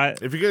get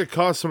caught, If you get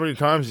caught so many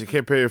times, you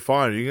can't pay a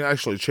fine. You can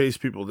actually chase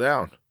people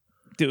down.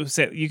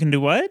 you can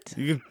do what?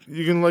 You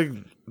can like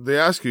they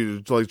ask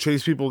you to like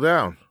chase people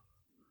down.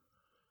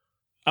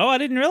 Oh, I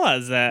didn't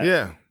realize that.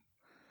 Yeah.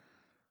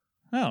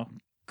 Oh,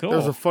 cool.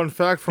 There's a fun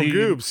fact from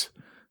Goobs.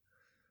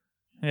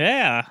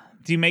 Yeah.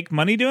 Do you make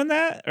money doing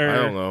that? Or I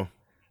don't know.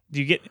 Do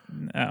you get?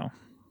 Oh.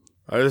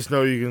 I just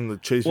know you can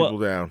chase people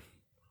down.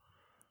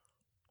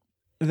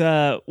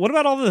 What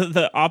about all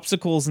the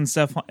obstacles and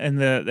stuff in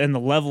the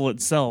level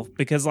itself?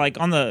 Because like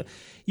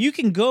you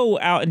can go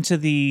out into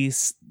the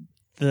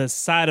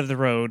side of the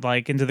road,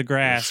 like into the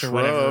grass or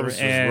whatever,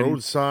 and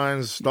road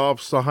signs, stop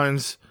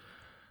signs.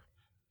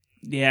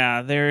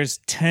 Yeah, there's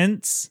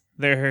tents.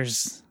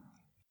 There's,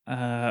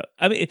 I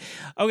mean,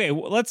 okay.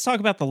 Let's talk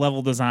about the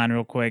level design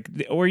real quick.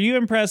 Were you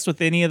impressed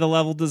with any of the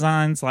level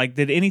designs? Like,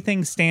 did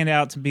anything stand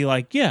out to be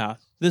like, yeah,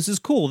 this is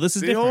cool. This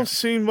is different. They all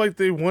seemed like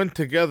they went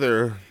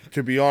together.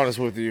 To be honest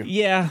with you,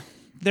 yeah,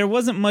 there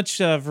wasn't much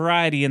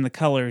variety in the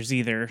colors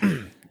either.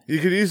 You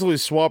could easily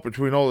swap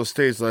between all the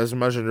states, as I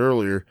mentioned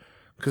earlier,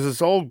 because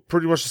it's all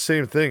pretty much the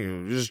same thing.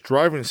 You're just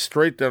driving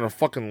straight down a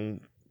fucking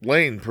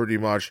lane, pretty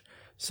much.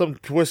 Some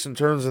twists and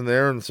turns in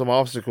there and some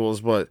obstacles,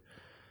 but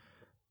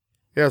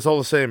yeah, it's all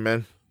the same,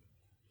 man.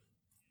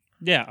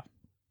 Yeah.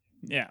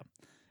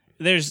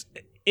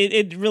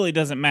 It really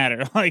doesn't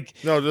matter. Like,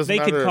 no, it doesn't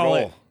matter at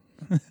all.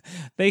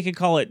 They could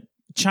call it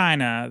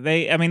China.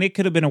 It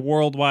could have been a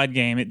worldwide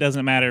game. It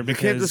doesn't matter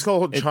because you can't just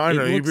call it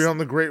China. You'd be on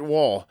the Great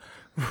Wall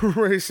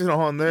racing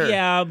on there.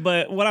 Yeah,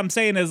 but what I'm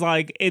saying is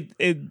like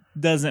it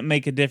doesn't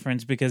make a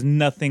difference because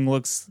nothing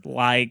looks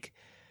like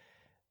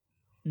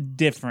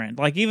different.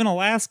 Like even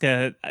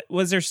Alaska,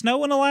 was there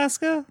snow in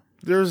Alaska?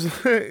 There's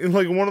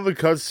like one of the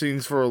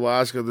cutscenes for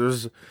Alaska.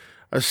 There's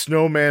a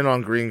snowman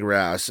on green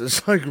grass.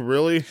 It's like,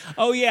 really?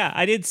 Oh yeah,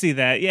 I did see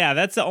that. Yeah,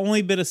 that's the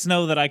only bit of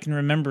snow that I can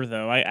remember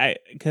though.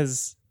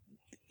 Because.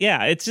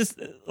 Yeah, it's just,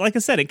 like I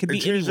said, it could be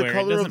anywhere. The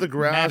color of the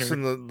grass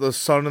and the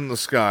sun in the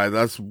sky.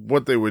 That's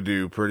what they would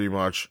do, pretty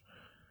much.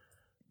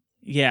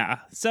 Yeah.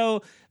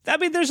 So,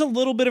 there's a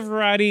little bit of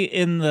variety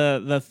in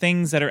the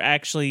things that are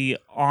actually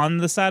on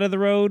the side of the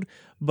road,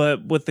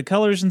 but with the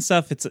colors and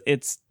stuff,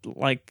 it's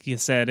like you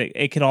said,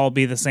 it could all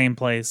be the same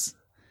place.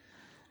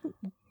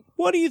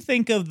 What do you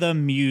think of the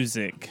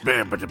music?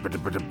 Very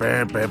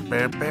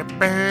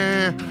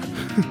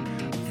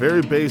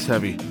bass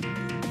heavy.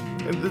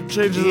 And it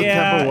changes the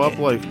tempo up,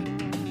 like,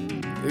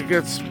 it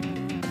gets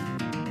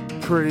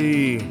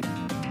pretty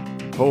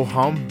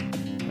ho-hum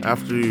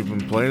after you've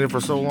been playing it for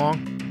so long.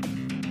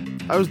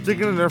 I was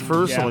digging it at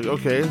first, I'm like,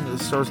 okay, it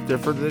starts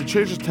different. Then it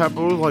changes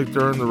tempo, like,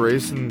 during the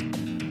race,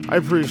 and I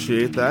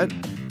appreciate that.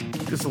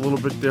 It's a little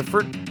bit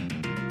different.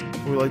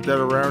 We like that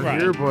around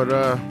here, but,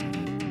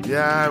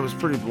 yeah, it was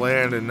pretty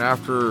bland, and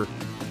after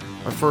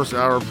my first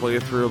hour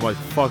playthrough, I'm like,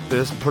 fuck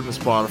this, I'm putting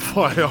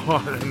Spotify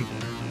on, and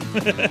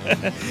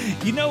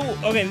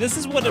okay, this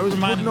is what it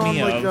reminded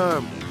me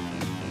of.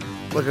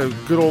 Like a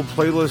good old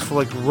playlist for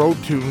like road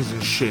tunes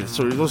and shit.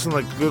 So you're listening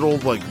to like good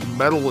old like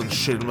metal and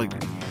shit. I'm like,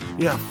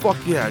 yeah, fuck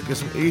yeah, get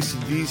some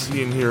AC/DC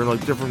in here,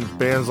 like different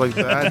bands like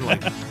that. And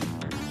like,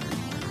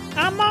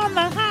 I'm on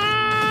the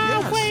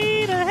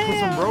highway to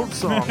hell. Put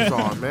some road songs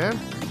on, man.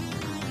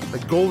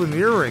 Like Golden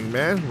Earring,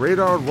 man.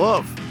 Radar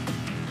Love.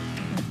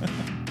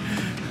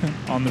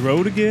 On the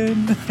road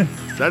again.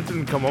 That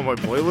didn't come on my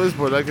playlist,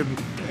 but I'd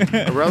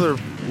rather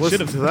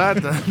listen to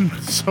that than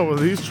some of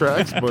these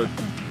tracks. But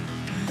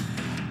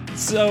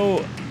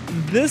So,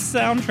 this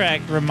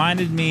soundtrack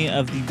reminded me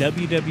of the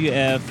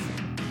WWF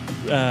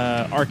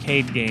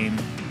arcade game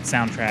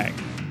soundtrack.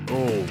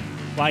 oh,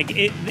 Like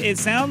it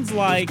sounds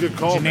like good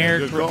call,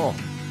 generic. man. Good call.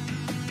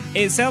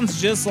 It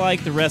sounds just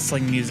like the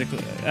wrestling music,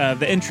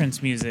 the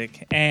entrance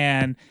music,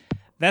 and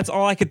that's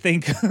all I could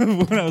think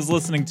of when I was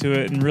listening to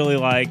it and really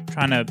like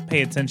trying to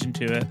pay attention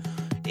to it.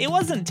 It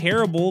wasn't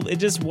terrible. It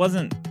just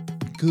wasn't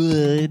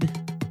good.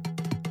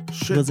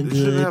 Shit, Wasn't they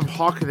should good. have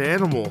Hawk and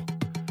Animal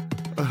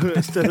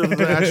instead of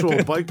the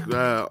actual bike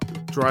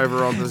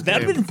driver on this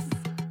That'd game.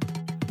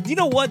 been, you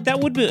know what? That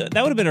would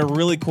have been a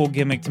really cool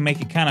gimmick to make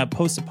it kind of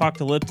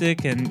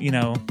post-apocalyptic and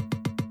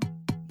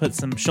put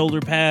some shoulder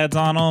pads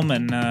on them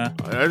and.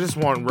 I just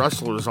want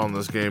wrestlers on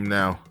this game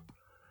now.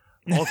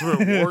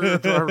 Ultimate Warrior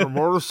driving a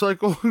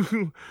motorcycle,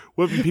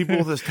 whipping people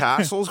with his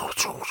tassels,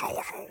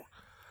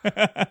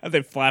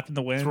 They flap in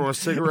the wind. throwing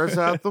cigarettes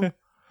at them.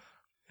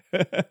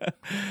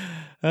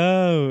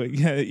 Oh,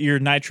 yeah, your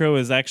nitro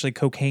is actually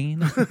cocaine.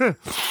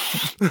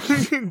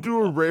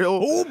 Do a rail.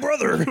 Oh,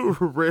 brother. Do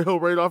a rail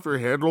right off your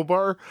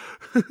handlebar.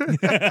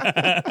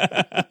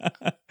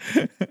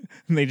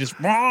 And they just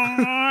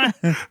pop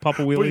a But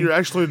wheelie. you're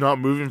actually not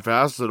moving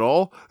fast at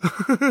all.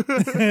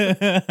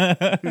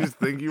 You just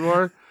think you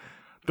are.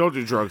 Don't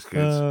do drugs,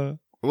 kids.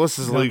 Unless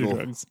it's Don't do legal.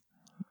 drugs.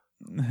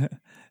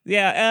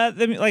 Yeah,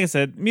 like I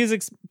said,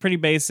 music's pretty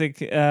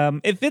basic.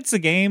 It fits the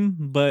game,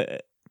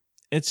 but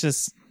it's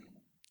just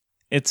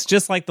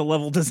like the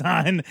level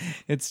design.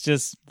 It's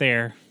just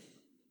there.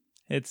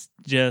 It's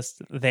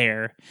just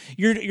there.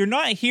 You're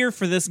not here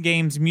for this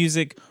game's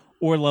music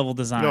or level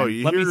design. No,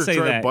 you're Let here me to say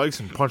drive that. bikes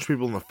and punch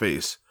people in the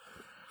face.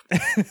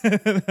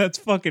 That's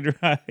fucking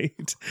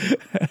right.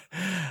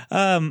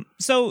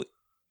 So,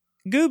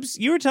 Goobs,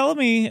 you were telling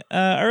me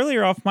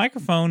earlier off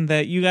microphone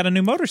that you got a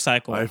new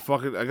motorcycle. I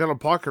got a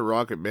pocket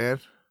rocket, man.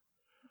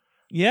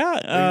 Yeah.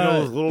 You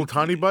know those little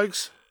tiny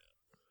bikes?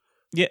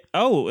 Yeah.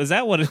 Oh, is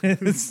that what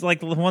it is?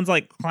 Like the ones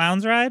like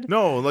clowns ride?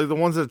 No, like the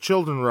ones that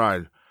children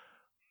ride.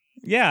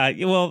 Yeah.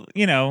 Well,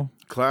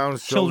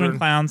 Clowns, children,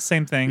 clowns,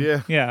 same thing.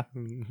 Yeah. Yeah.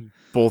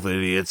 Both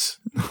idiots.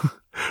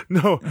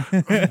 No.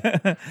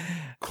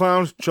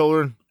 Clowns,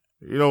 children.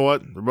 You know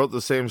what? They're both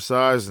the same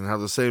size and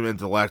have the same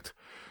intellect.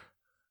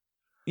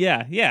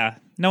 Yeah. Yeah.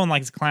 No one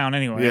likes a clown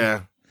anyway.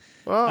 Yeah.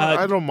 Well,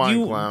 I don't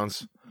mind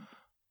clowns.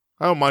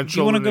 I don't mind Do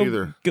you want to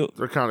children go? either.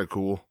 They're kind of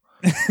cool.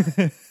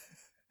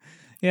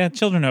 Yeah,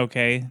 children are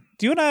okay.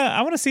 Do you wanna?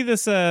 I want to see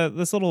this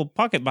this little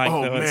pocket bike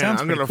Oh though. It man,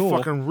 sounds I'm pretty gonna cool.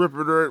 fucking rip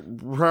it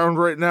around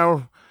right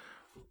now.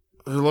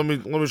 Let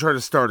me try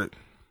to start it.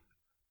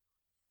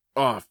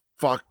 Oh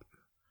fuck.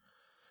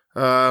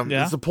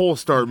 Yeah? It's a pull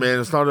start,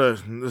 man. It's not a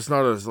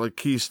like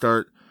key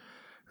start.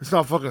 It's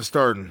not fucking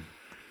starting.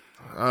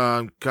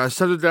 Can I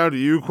set it down to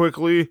you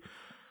quickly,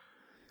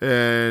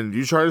 and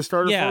you try to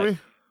start it for me?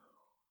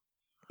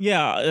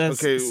 Yeah.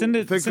 Okay. Send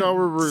it. Think send, how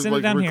we're send it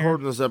like down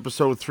recording here. this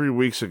episode 3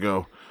 weeks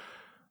ago.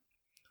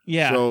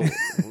 Yeah. So we're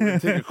gonna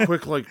take a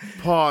quick like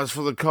pause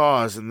for the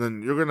cause, and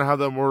then you're gonna have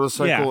that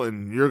motorcycle,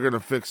 and you're gonna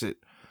fix it.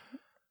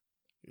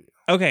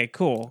 Okay.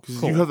 Cool.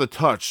 Because Cool. you have the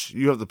touch,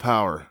 you have the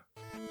power.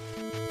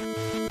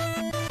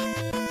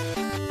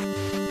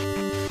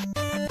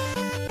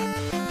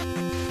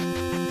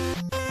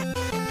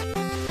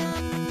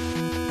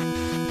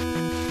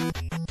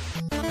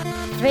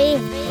 Three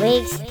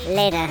weeks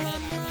later.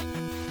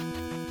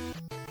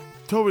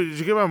 Toby, did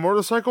you get my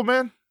motorcycle,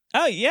 man?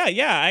 Oh yeah,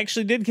 yeah. I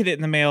actually did get it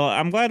in the mail.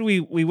 I'm glad we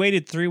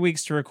waited 3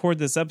 weeks to record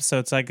this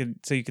episode so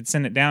you could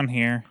send it down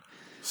here.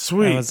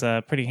 Sweet. That was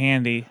pretty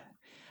handy.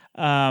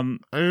 I'm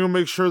gonna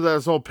make sure that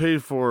it's all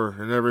paid for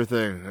and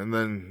everything, and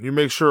then you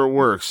make sure it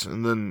works,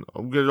 and then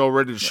I'll get it all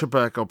ready to ship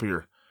back up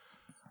here.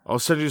 I'll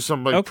send you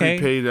some like Okay.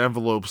 prepaid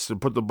envelopes to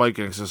put the bike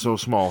in 'cause it's so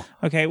small.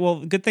 Okay.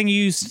 Well, good thing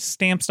you used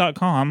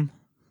stamps.com.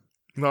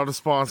 Not a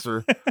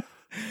sponsor.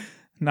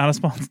 Not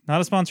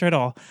a sponsor at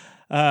all.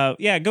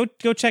 Yeah, go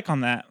check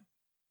on that.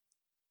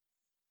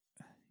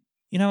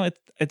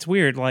 It's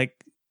weird. Like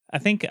I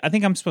think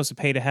I'm supposed to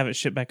pay to have it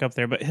shipped back up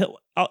there, but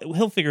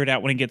he'll figure it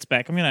out when he gets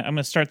back. I'm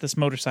gonna start this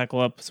motorcycle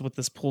up with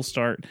this pull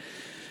start.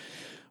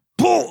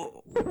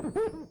 Pull.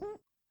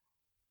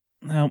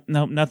 Nope,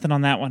 nothing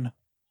on that one.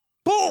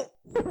 Pull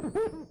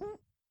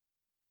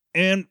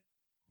and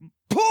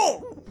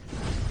pull.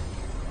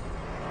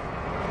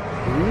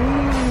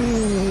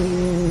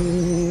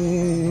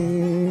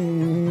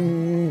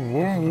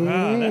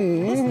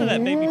 Listen to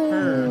that baby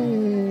purr.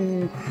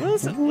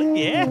 Listen,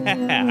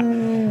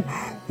 yeah.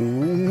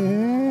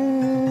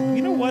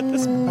 You know what?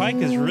 This bike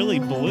is really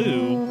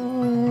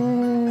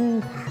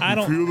blue. I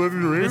don't. Feel that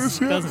in your This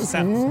anus yet? doesn't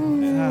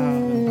sound.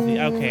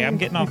 Okay, I'm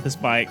getting off this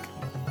bike.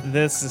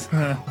 This is.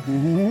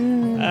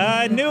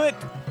 I knew it.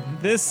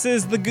 This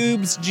is the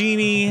Goobs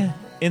Genie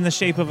in the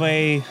shape of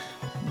a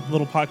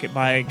little pocket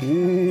bike.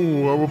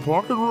 Ooh, I'm a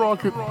pocket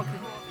rocket.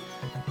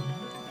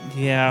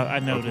 Yeah, I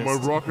My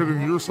noticed. rocket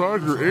in your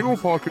side, your anal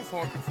pocket.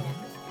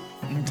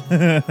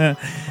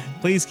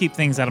 Please keep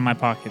things out of my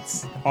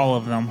pockets. All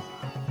of them.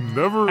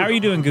 Never. How are you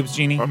doing, Goops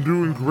Genie? I'm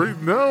doing great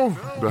now.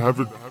 To have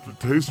to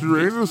taste your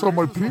anus on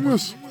my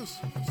penis.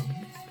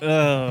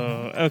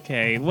 Oh,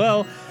 okay.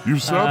 Well, You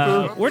sat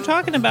there. we're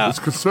talking about... It's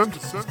consent.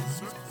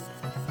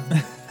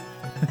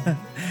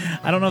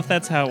 I don't know if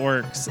that's how it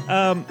works.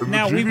 Now,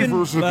 we've been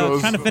Genie-verse it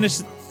does. trying to finish...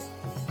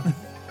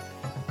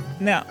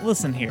 Now,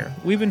 listen here.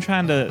 We've been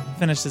trying to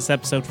finish this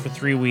episode for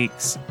 3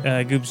 weeks,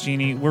 Goops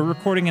Genie. We're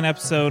recording an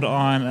episode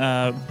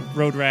on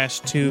Road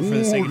Rash 2 for the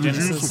Sega Did you use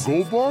Genesis. some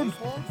Gold Bond?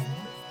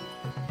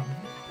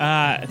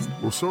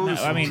 Well, sorry, No, I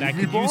some mean, I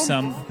Genie could Bond? use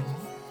some.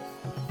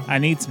 I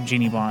need some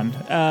Genie Bond.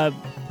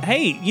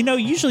 Hey,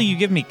 usually you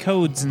give me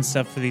codes and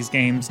stuff for these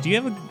games. Do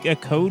you have a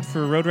code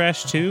for Road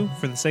Rash 2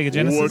 for the Sega Oh, I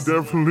Genesis?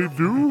 definitely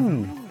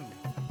do.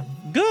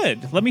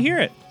 Good. Let me hear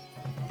it.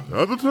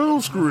 At the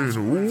title screen.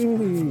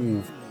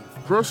 Ooh.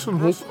 Press and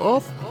hold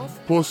up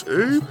plus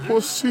A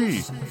plus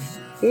C.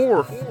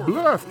 Or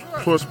left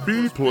plus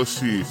B plus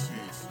C.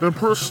 Then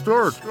press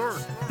start.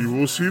 You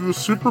will see the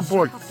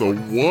Superbike, the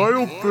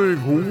Wild Thing.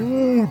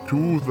 Ooh,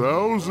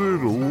 2000.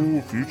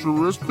 Ooh,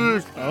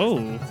 futuristic.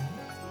 Oh.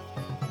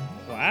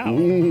 Wow.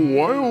 Ooh,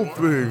 Wild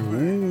Thing.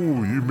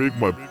 Ooh, you make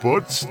my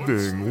butt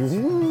sting.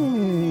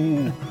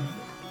 Ooh.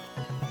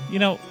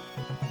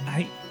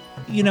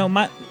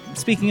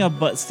 Speaking of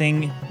butt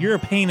sting, you're a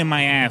pain in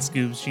my ass,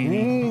 Goops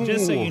Genie.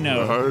 Just so you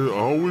know. I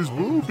always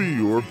will be.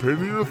 You're a pain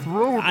in your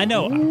throat. I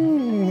know.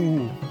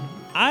 Ooh.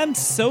 I'm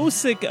so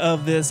sick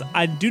of this.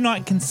 I do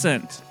not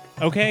consent.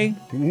 Okay?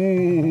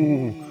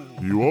 Ooh.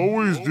 You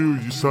always do.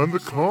 You signed the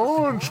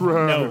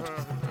contract.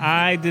 No.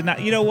 I did not.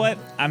 You know what?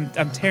 I'm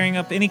tearing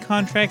up any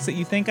contracts that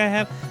you think I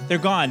have. They're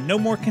gone. No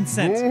more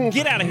consent. No,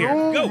 Get out of here.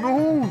 no, Go.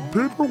 No,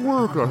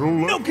 paperwork. I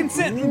don't like No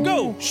consent. Ooh.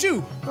 Go.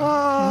 Shoo.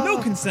 Ah,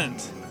 No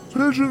consent.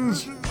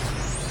 pigeons.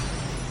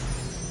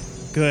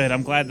 Good.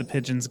 I'm glad the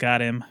pigeons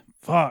got him.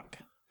 Fuck.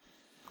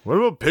 What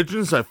about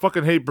pigeons? I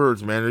fucking hate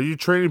birds, man. Are you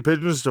training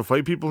pigeons to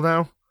fight people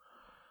now?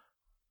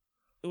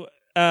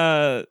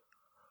 Yeah.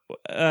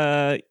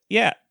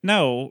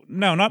 No,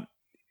 not.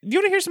 Do you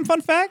want to hear some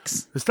fun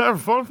facts? It's time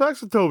for fun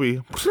facts with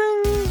Toby.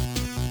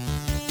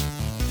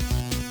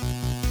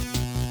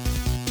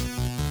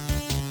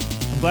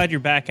 I'm glad you're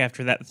back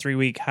after that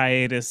 3-week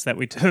hiatus that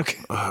we took.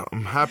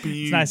 I'm happy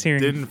you nice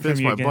hearing didn't from fix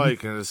you my again.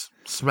 bike and it's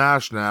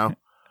smashed now.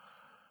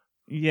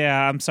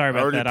 Yeah, I'm sorry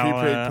about already that.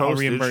 prepaid I'll postage.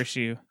 reimburse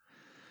you.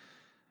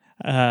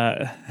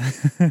 I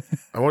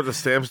went to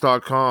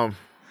stamps.com.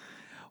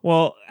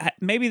 Well,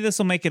 maybe this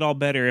will make it all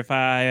better if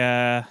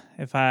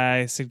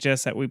I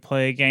suggest that we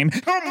play a game.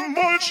 How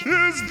much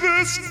is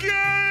this game?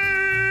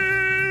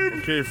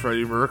 Okay,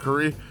 Freddie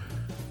Mercury.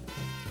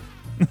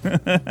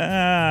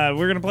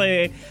 We're gonna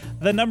play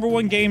the number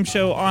one game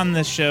show on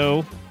this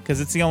show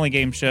because it's the only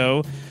game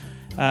show.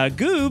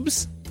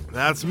 Goobs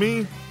That's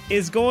me.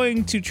 is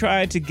going to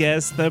try to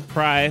guess the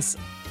price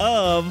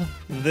of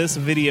this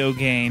video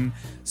game,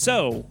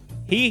 so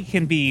he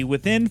can be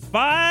within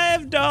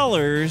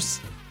 $5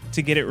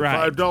 to get it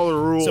right. $5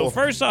 rule. So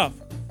first off,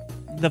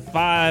 the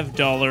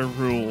 $5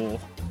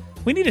 rule.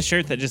 We need a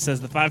shirt that just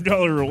says the $5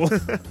 rule.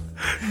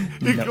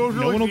 You no- go to,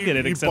 no like, one will you- get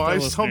it you except buy our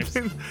listeners.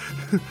 something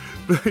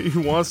that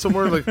you want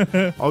somewhere, like,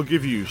 I'll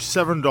give you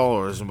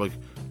 $7. I'm like,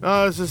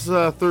 no, it's just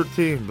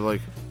 13. But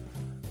like,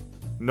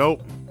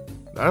 nope.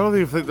 I don't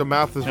even think the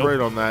math is Nope. right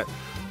on that.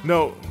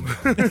 No.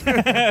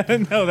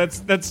 No,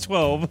 that's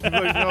 12.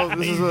 Like, no,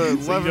 this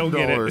is So you don't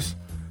get it. $11.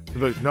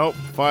 You're like, nope,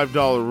 $5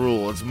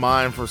 rule. It's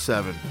mine for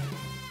 $7.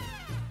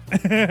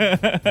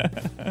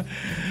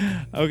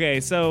 Okay,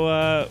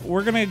 so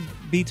we're going to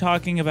be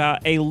talking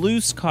about a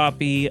loose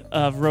copy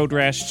of Road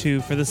Rash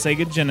 2 for the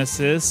Sega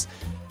Genesis.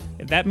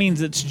 That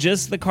means it's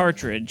just the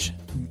cartridge.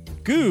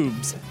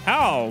 Goobs,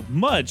 how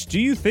much do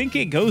you think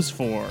it goes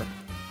for?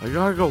 I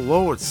gotta go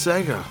low at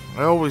Sega.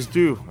 I always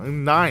do.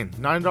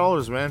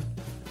 $9, man.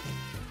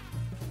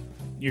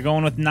 You're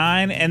going with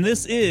 9, and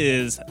this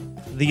is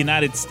the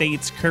United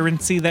States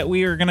currency that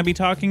we are going to be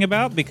talking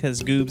about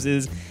because Goobs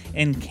is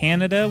in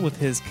Canada with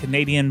his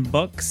Canadian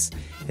bucks,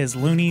 his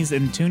loonies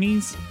and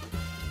toonies.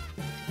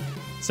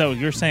 So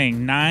you're saying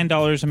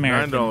 $9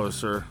 American. $9,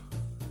 sir.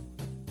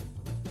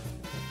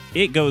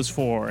 It goes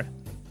for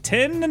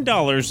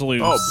 $10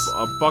 loose.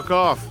 Oh, buck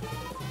off.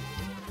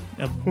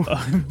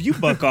 You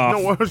buck off. No,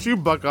 why don't you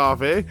buck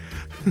off, eh?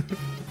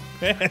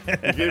 You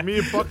gave me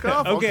a buck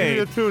off, Okay. I'll give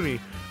you a toonie.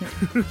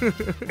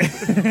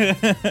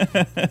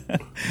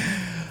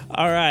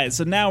 All right,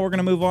 so now we're going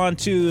to move on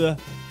to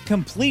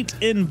Complete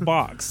in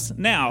Box.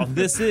 Now,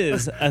 this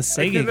is a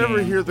Sega I can never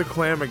game. hear the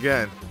clam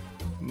again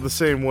the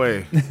same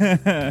way.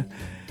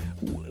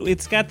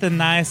 It's got the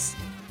nice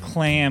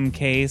clam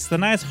case, the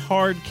nice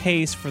hard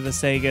case for the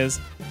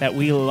Segas that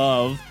we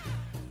love.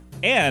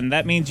 And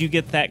that means you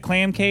get that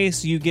clam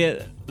case, you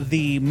get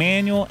the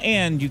manual,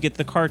 and you get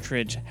the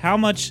cartridge. How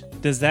much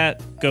does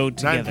that go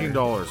together?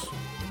 $19.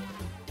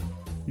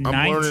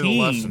 19. learning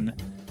a lesson.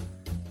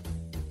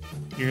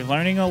 You're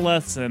learning a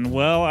lesson.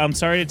 Well, I'm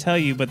sorry to tell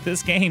you, but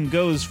this game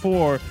goes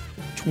for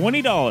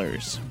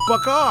 $20.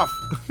 Buck off.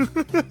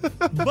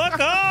 Buck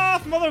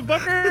off,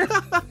 motherfucker!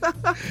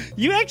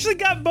 You actually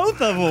got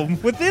both of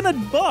them within a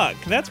buck.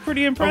 That's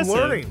pretty I'm impressive.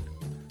 learning.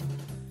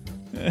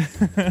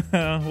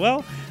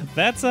 Well,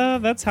 that's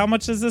how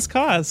much does this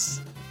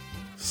cost?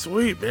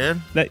 Sweet,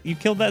 man. That you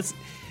killed that.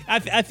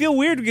 I feel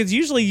weird because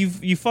usually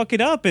you fuck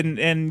it up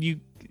and you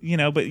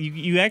know, but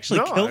you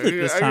actually killed it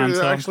this time.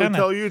 So actually I'm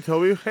tell you,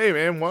 Toby, hey,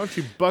 man, why don't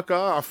you buck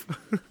off?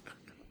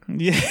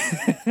 Yeah,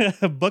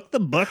 buck the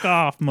buck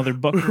off,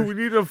 motherfucker. We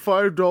need a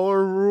 $5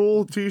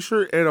 rule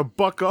T-shirt and a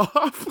buck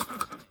off.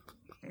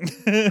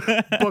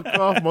 Buck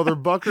off,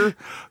 motherfucker.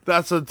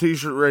 That's a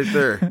T-shirt right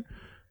there.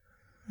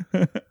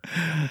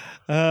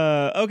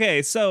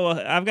 Okay, so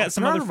I've got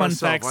some other fun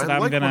facts that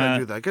I'm when I gonna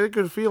do that. I get a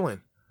good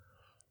feeling.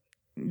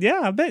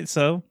 Yeah, I bet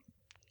so.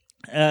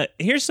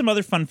 Here's some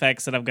other fun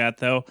facts that I've got,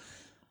 though.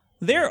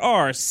 There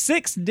are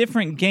 6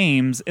 different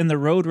games in the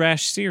Road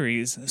Rash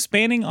series,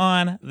 spanning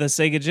on the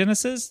Sega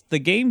Genesis, the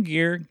Game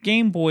Gear,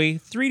 Game Boy,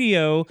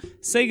 3DO,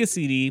 Sega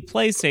CD,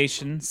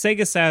 PlayStation,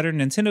 Sega Saturn,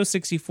 Nintendo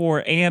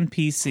 64, and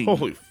PC.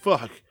 Holy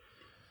fuck.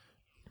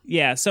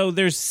 Yeah, so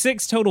there's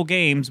 6 total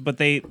games, but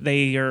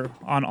they are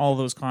on all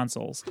those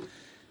consoles.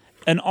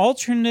 An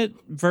alternate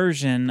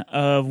version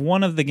of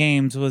one of the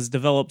games was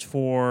developed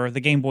for the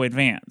Game Boy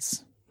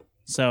Advance.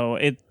 So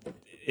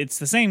it's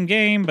the same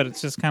game, but it's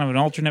just kind of an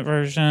alternate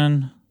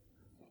version.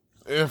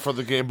 Yeah, for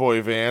the Game Boy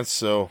Advance,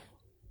 so...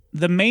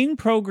 The main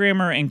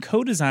programmer and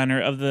co-designer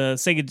of the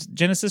Sega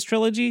Genesis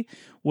trilogy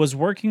was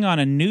working on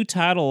a new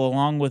title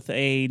along with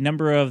a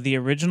number of the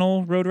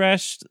original Road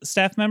Rash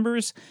staff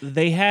members.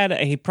 They had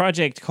a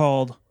project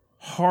called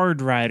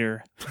Hard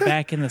Rider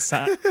back in the...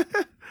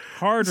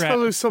 Hard Rider.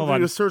 Sounds like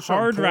something to search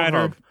Hard on Rider.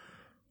 Pornhub.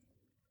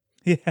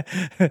 Yeah,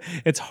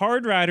 it's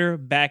Hard Rider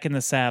Back in the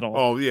Saddle.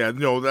 Oh, yeah,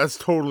 no, that's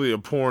totally a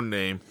porn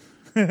name.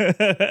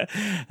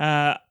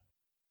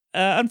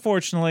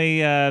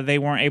 Unfortunately, they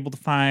weren't able to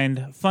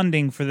find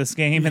funding for this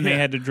game, and they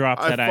had to drop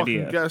that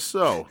idea. I guess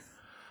so.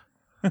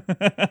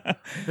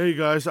 Hey,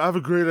 guys, I have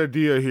a great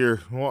idea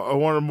here. I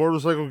want a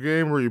motorcycle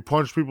game where you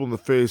punch people in the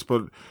face,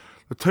 but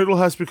the title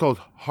has to be called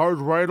Hard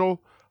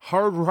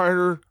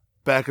Rider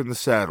Back in the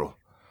Saddle.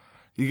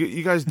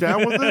 You guys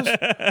down with this?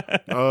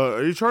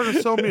 Are you trying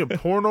to sell me a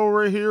porno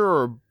right here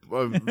or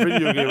a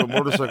video game of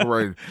motorcycle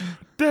riding?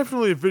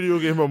 Definitely a video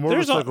game of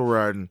motorcycle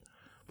riding.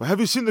 But have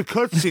you seen the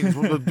cutscenes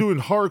when they're doing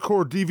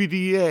hardcore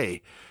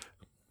DVDA?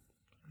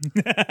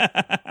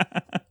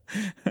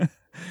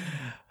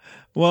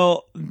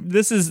 Well,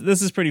 this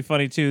is pretty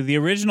funny too. The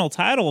original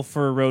title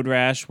for Road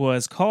Rash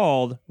was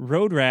called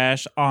Road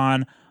Rash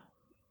on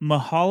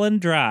Mulholland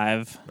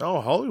Drive.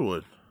 Oh,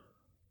 Hollywood.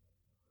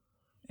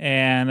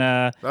 And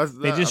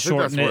they just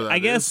shortened it. I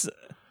guess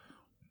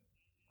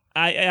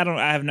I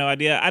have no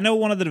idea. I know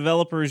one of the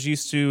developers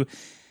used to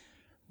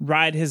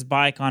ride his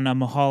bike on a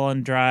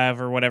Mulholland Drive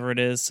or whatever it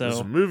is. So there's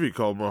a movie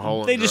called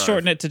Mulholland They just Drive.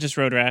 shortened it to just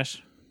Road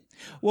Rash.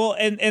 Well,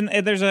 and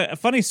there's a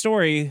funny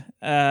story,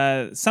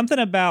 something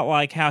about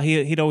like how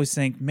he'd always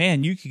think,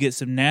 man, you could get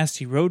some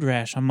nasty road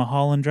rash on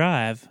Mulholland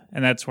Drive,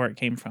 and that's where it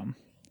came from.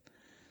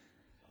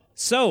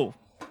 So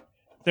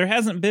there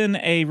hasn't been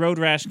a Road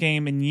Rash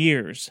game in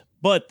years,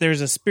 but there's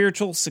a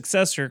spiritual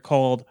successor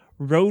called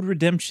Road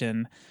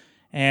Redemption,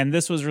 and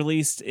this was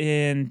released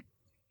in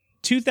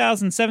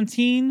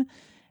 2017,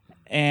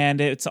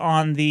 and it's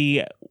on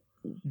the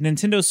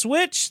Nintendo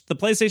Switch, the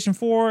PlayStation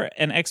 4,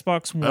 and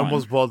Xbox One. I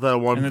almost bought that at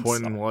one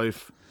point in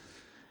life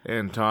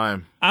and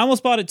time. I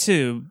almost bought it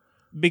too,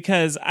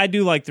 because I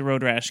do like the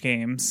Road Rash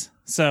games.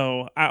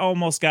 So I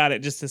almost got it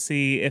just to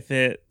see if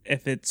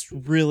it's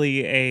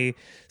really a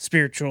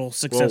spiritual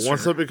successor. Well,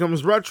 once it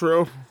becomes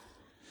retro,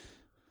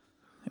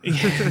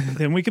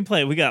 then we can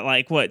play. We got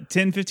like, what,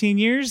 10, 15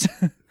 years?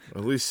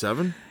 at least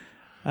 7.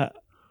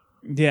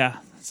 Yeah,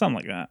 something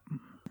like that.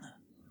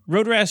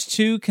 Road Rash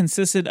 2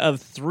 consisted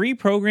of 3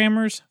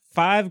 programmers,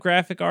 5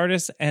 graphic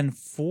artists, and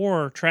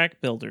 4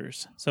 track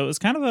builders. So it was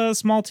kind of a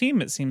small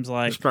team, it seems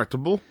like.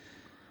 Respectable.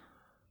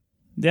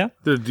 Yeah.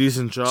 Did a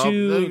decent job. Then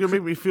you're going to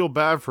make me feel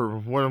bad for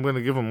what I'm going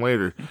to give them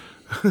later.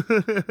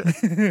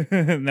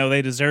 No,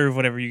 they deserve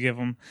whatever you give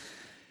them.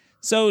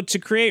 So to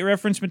create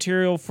reference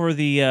material for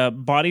the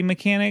body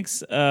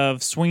mechanics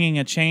of swinging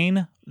a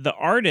chain, the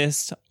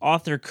artist,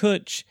 Arthur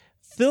Kutch,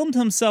 filmed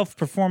himself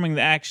performing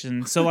the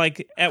action. So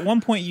like at one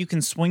point you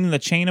can swing the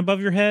chain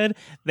above your head.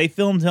 They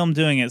filmed him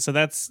doing it. So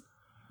that's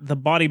the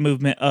body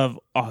movement of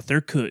Arthur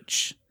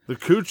Kutch. The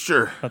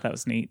Kutcher. Thought that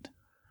was neat.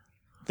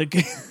 The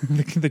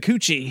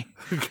Coochie.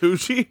 The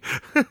Coochie?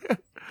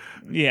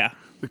 Yeah.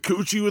 The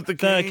Coochie with the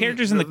cane. The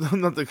characters in the...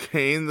 Not the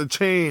cane, the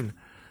chain.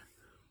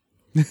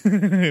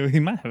 He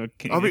might have a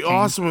cane. That'd be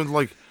awesome with,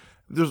 like,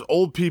 there's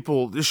old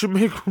people. They should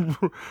make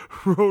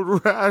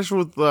Road Rash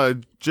with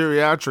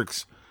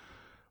geriatrics.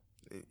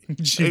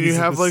 Jesus. And you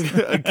have, like,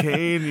 a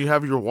cane. You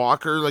have your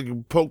walker, like,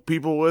 you poke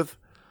people with.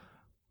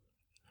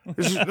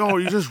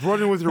 You're just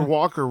running with your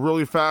walker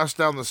really fast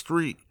down the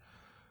street.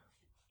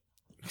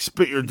 You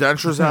spit your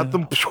dentures at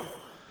them.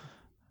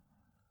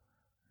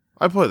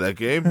 I play that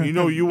game. You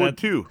know you would,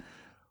 too.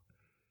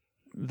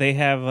 they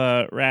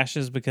have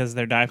rashes because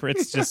their diaper.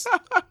 It's just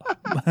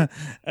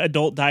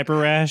adult diaper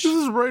rash. This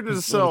is right Is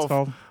itself.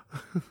 what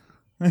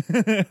it's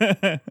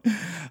called.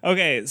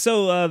 Okay,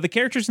 so the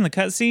characters in the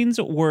cutscenes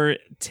were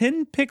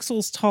 10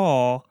 pixels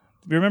tall.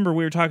 Remember,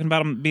 we were talking about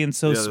them being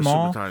so Yeah, they're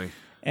small, super tiny.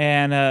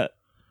 and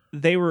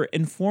they were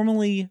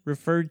informally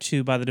referred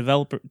to by the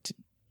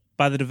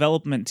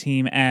development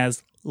team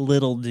as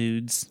little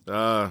dudes.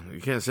 You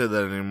can't say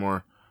that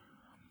anymore.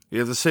 You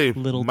have to say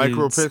Little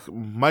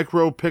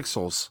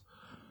micropixels.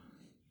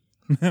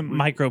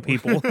 Micro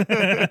people.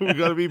 We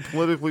got to be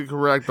politically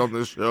correct on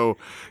this show.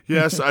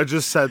 Yes, I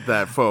just said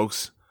that,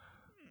 folks.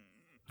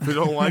 If you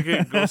don't like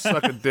it, go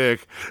suck a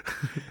dick.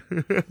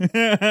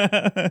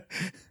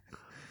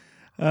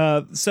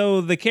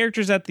 So the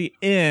characters at the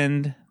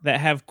end that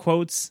have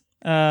quotes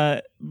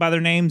by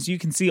their names, you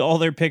can see all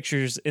their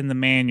pictures in the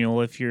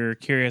manual if you're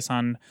curious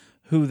on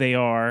who they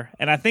are.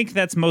 And I think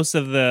that's most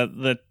of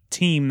the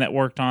team that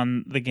worked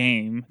on the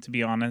game, to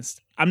be honest.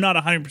 I'm not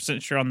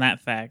 100% sure on that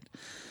fact.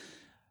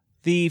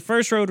 The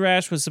first Road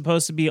Rash was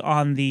supposed to be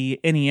on the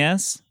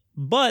NES,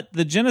 but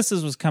the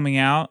Genesis was coming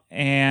out,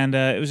 and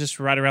it was just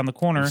right around the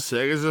corner.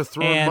 Sega's just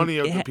throwing And money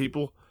out it to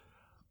people.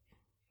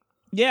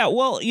 Yeah,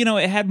 well,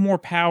 it had more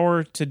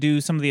power to do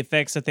some of the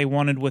effects that they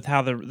wanted with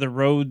how the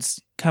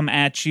roads come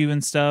at you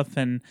and stuff,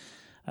 and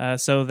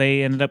so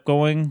they ended up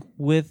going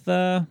with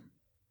Sega.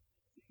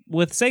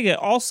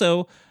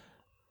 Also,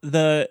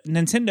 the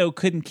Nintendo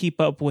couldn't keep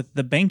up with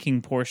the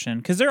banking portion,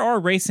 because there are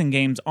racing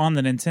games on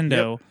the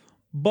Nintendo,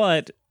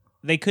 but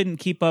they couldn't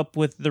keep up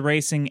with the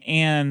racing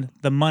and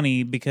the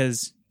money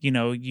because,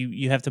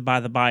 you have to buy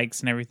the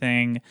bikes and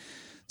everything.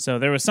 So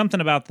there was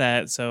something about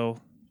that, so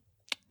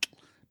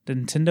the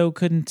Nintendo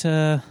couldn't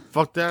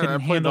Fuck that. I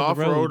couldn't played handle the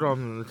off-road road.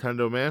 on the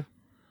Nintendo, man.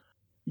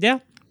 Yeah.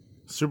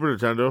 Super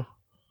Nintendo.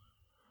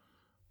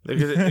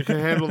 They can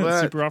handle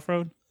that. Super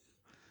off-road.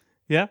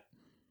 Yeah.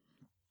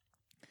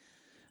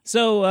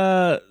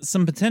 So,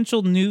 some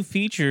potential new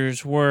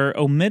features were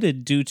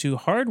omitted due to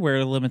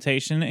hardware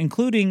limitation,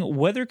 including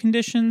weather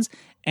conditions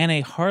and a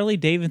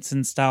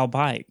Harley-Davidson style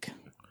bike.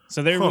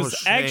 So there was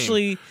shame.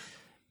 actually,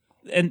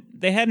 and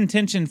they had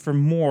intention for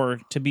more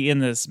to be in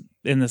this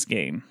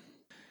game.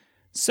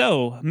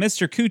 So,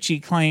 Mr.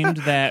 Coochie claimed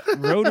that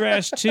Road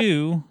Rash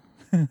 2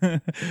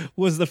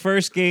 was the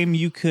first game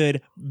you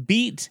could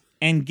beat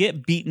and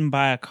get beaten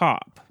by a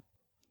cop.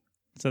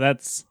 So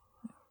that's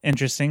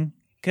interesting.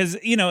 Because,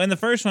 in the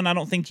first one, I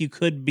don't think you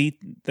could beat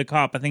the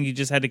cop. I think you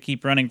just had to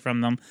keep running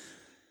from them.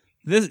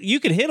 You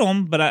could hit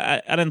them, but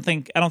I don't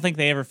think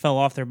they ever fell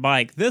off their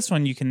bike. This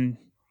one, you can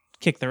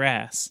kick their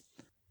ass.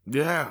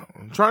 Yeah.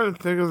 I'm trying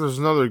to think if there's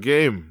another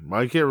game.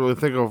 I can't really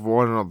think of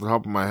one off the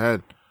top of my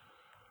head.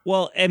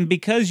 Well, and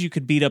because you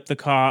could beat up the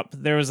cop,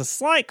 there was a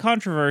slight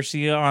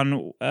controversy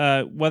on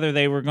whether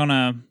they were going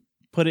to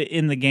put it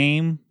in the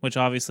game, which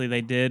obviously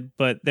they did.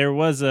 But there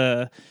was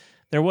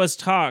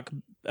talk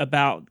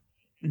about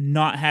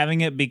not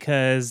having it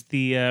because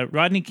the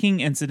Rodney King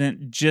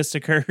incident just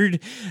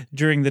occurred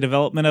during the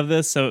development of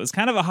this, so it was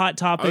kind of a hot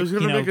topic. I was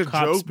going to make a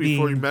joke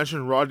before you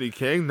mentioned Rodney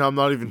King. No, I'm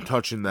not even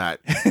touching that.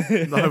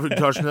 I'm not even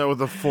touching that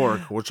with a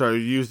fork, which I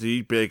use to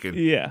eat bacon.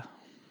 Yeah.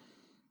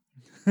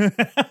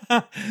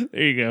 There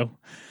you go.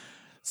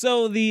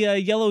 So the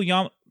yellow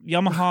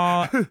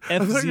Yamaha I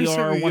thought you said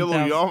FZR the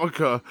yellow 1000.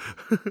 yarmulke.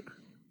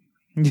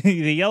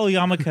 The yellow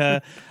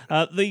Yamaha,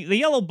 the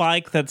yellow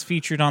bike that's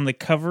featured on the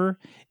cover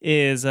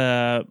is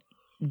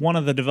one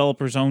of the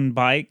developer's own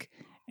bike,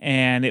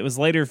 and it was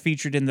later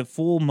featured in the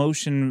full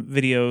motion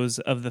videos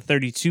of the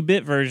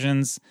 32-bit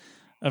versions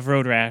of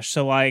Road Rash.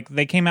 So,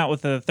 they came out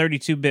with a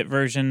 32-bit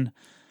version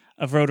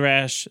of Road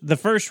Rash, the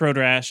first Road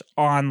Rash,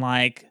 on,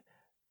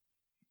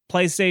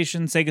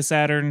 PlayStation, Sega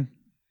Saturn,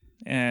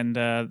 and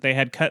they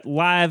had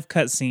live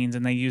cutscenes,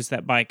 and they used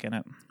that bike in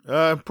it.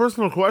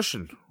 Personal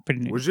question.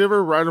 Pretty neat. Would you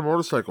ever ride a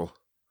motorcycle?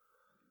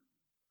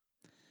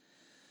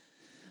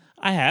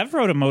 I have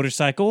rode a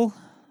motorcycle.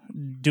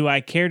 Do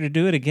I care to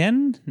do it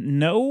again?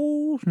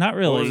 No, not What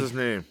really. was his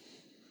name?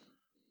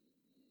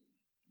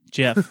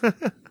 Jeff.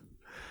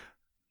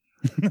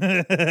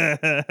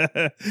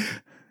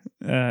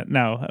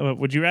 No.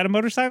 Would you ride a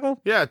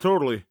motorcycle? Yeah,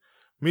 totally.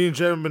 Me and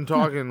Jen have been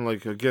talking,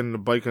 getting a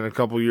bike in a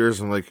couple years,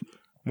 and, when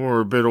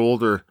we're a bit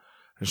older,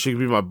 and she can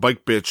be my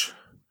bike bitch.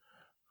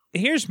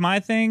 Here's my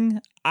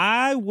thing.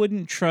 I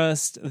wouldn't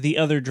trust the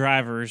other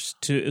drivers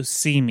to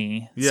see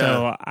me. Yeah.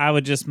 So I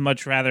would just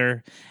much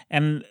rather.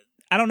 And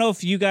I don't know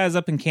if you guys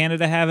up in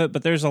Canada have it,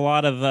 but there's a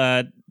lot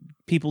of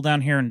people down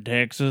here in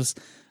Texas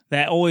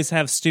that always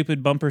have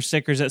stupid bumper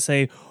stickers that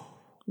say,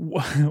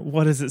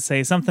 what does it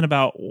say? Something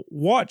about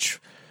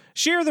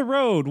share the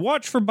road,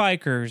 watch for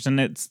bikers, and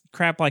it's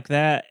crap like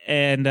that.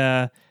 And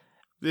I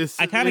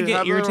kind of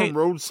get irritated.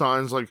 Road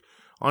signs, on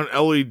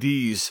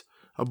LEDs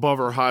above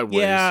our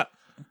highways. Yeah.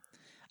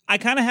 I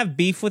kind of have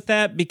beef with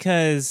that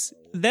because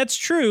that's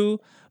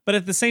true, but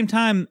at the same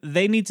time,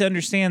 they need to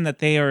understand that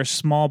they are a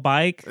small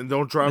bike. And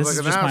don't drive This like is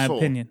an just asshole. my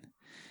opinion.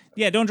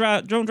 Yeah, don't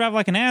drive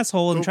like an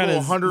asshole and Don't try go to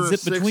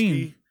 160 zip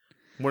between.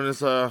 when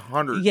it's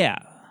 100. Yeah.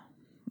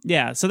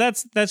 yeah, so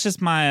that's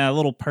just my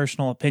little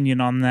personal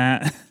opinion on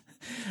that.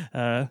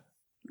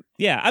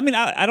 Yeah, I mean,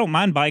 I don't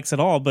mind bikes at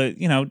all, but,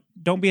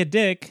 don't be a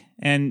dick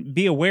and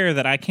be aware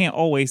that I can't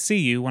always see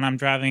you when I'm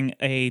driving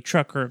a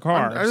truck or a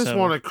car. I just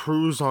want to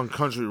cruise on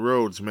country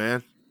roads,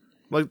 man.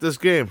 Like this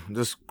game.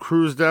 Just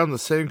cruise down the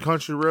same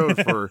country road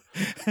for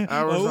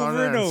hours on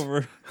end. Over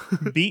and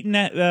over. Beating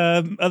at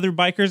other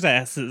bikers'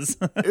 asses.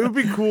 It would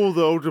be cool,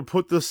 though, to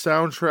put the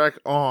soundtrack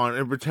on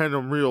and pretend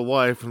I'm real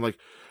life and,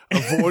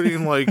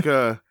 avoiding,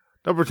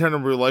 not pretend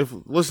in real life,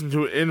 listen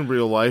to it in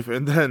real life,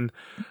 and then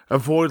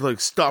avoid,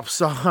 stop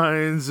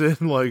signs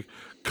and,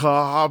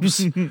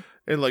 cops. And,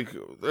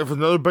 if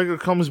another biker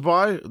comes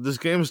by, this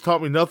game has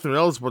taught me nothing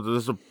else but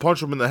just to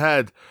punch them in the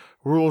head.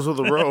 Rules of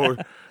the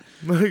road.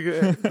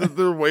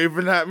 They're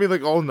waving at me,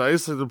 all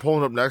nice, they're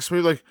pulling up next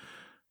to me,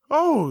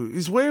 oh,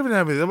 he's waving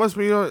at me. That must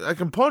be, I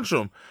can punch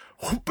him.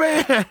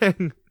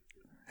 Bang!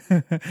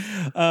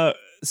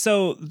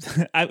 So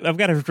I've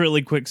got a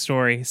really quick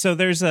story. So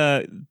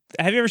have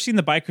you ever seen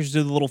the bikers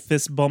do the little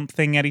fist bump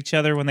thing at each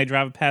other when they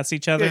drive past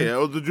each other? Yeah,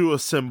 or to do a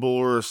symbol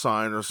or a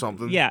sign or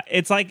something. Yeah,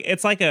 it's like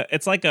a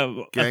fist,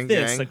 a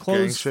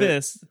closed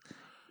fist.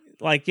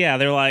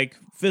 They're like,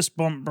 fist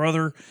bump,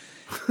 brother.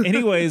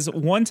 Anyways,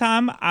 one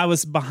time I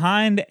was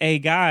behind a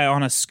guy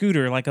on a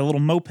scooter, like a little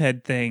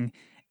moped thing,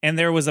 and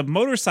there was a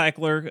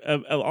motorcycler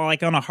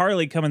on a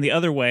Harley coming the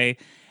other way.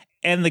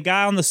 And the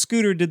guy on the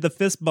scooter did the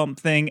fist bump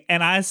thing,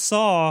 and I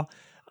saw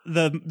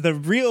the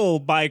real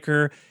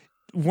biker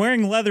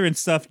wearing leather and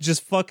stuff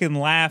just fucking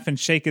laugh and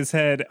shake his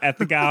head at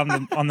the guy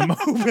on the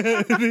moped.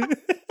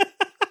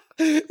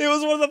 It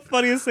was one of the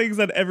funniest things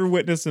I'd ever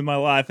witnessed in my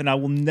life, and I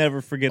will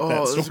never forget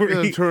that story. This is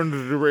going to turn to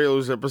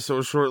Derailers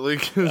episode shortly.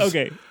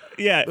 Okay.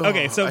 Yeah.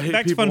 Okay. So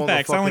back to fun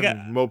facts. I only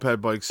got moped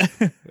bikes.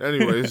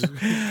 Anyways,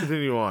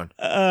 continue on.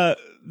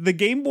 The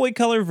Game Boy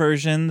Color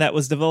version that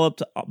was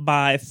developed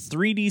by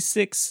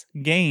 3D6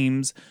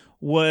 Games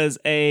was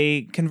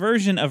a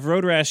conversion of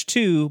Road Rash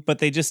 2, but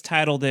they just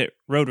titled it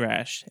Road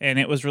Rash, and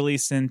it was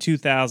released in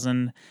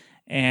 2000,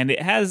 and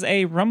it has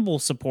a rumble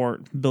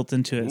support built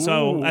into it.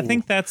 So I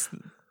think that's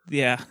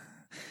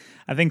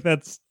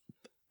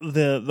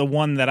the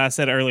one that I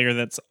said earlier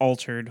that's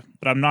altered,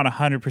 but I'm not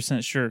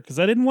 100% sure because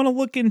I didn't want to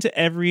look into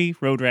every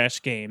Road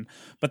Rash game.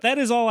 But that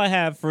is all I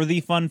have for the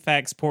fun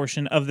facts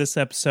portion of this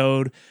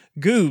episode.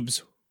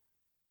 Goobs.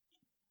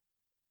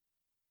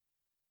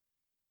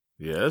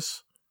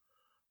 Yes?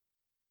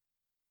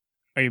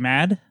 Are you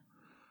mad?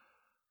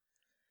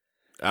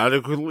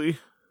 Adequately?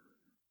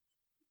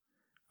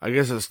 I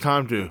guess it's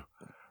time to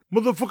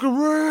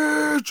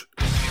motherfucking rage!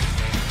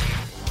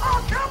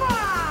 Oh, come on!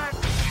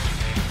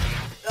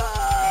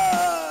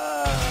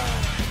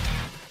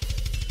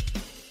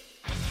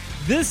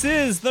 This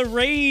is the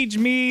Rage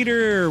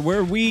Meter,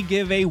 where we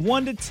give a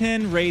 1 to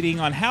 10 rating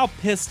on how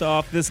pissed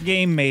off this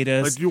game made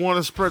us. Do you want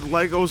to spread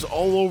Legos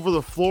all over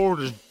the floor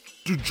and just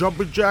do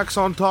jumping jacks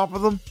on top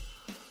of them?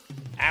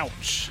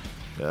 Ouch.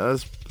 Yeah,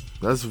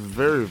 that's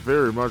very,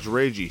 very much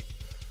ragey.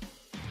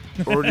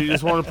 Or do you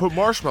just want to put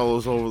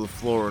marshmallows over the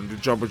floor and do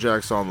jumping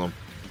jacks on them?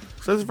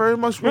 So that's very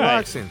much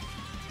relaxing.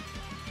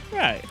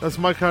 Right. That's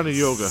my kind of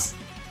yoga.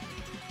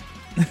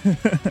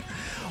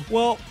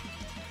 Well,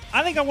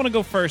 I think I want to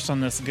go first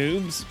on this,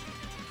 Goobs.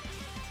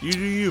 You do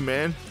you,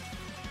 man.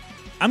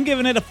 I'm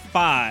giving it a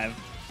 5.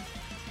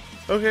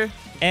 Okay.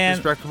 And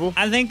respectable.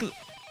 I think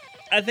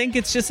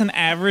it's just an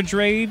average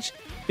rage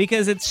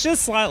because it's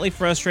just slightly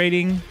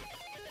frustrating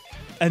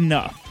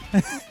enough.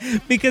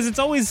 Because it's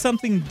always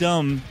something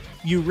dumb.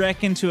 You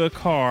wreck into a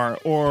car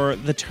or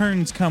the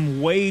turns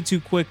come way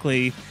too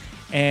quickly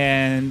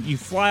and you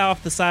fly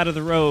off the side of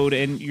the road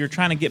and you're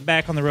trying to get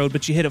back on the road,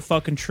 but you hit a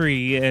fucking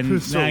tree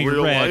and so now you're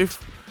real wrecked.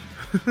 life?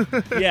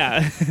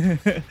 Yeah.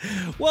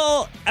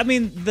 Well, I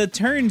mean, the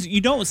turns,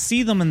 you don't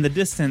see them in the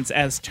distance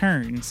as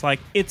turns. Like,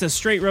 it's a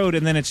straight road,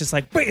 and then it's just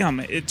like, bam,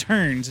 it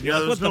turns. And Yeah,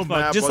 you're like, there's what no the fuck?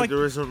 map Just like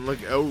there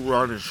isn't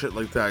Outrun and shit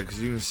like that,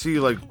 because you can see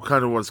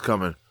kind of what's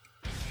coming.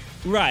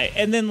 Right,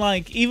 and then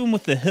even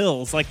with the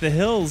hills,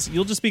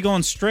 you'll just be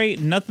going straight,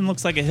 and nothing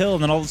looks like a hill,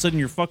 and then all of a sudden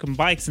your fucking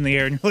bike's in the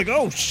air, and you're like,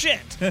 oh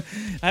shit,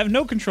 I have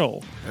no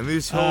control. And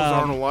these hills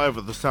aren't alive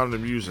with the sound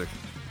of music.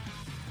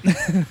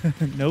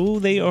 No,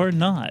 they are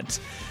not.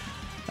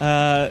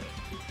 And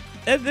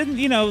then,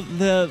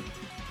 the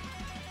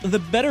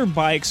better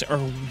bikes are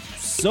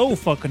so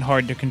fucking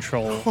hard to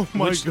control. Oh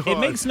my god. It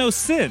makes no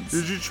sense.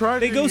 Did you try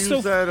to use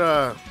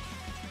that,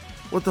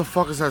 what the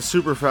fuck is that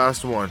super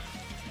fast one?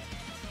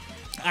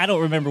 I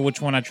don't remember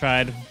which one I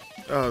tried.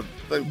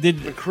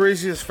 The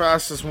craziest,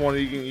 fastest one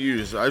you can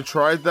use. I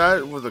tried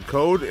that with a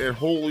code, and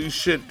holy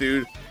shit,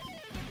 dude.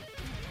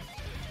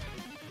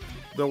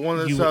 The one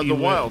that's the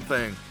wild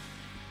thing.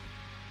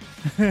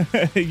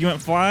 You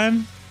went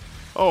flying?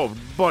 Oh,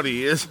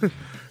 buddy, it's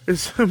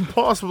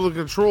impossible to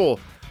control.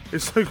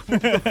 It's like,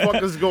 what the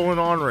fuck is going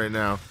on right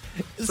now?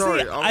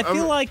 Sorry, See, I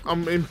feel like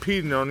I'm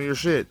impeding on your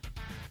shit.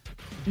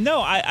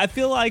 No, I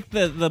feel like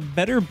the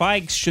better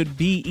bikes should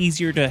be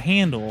easier to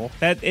handle.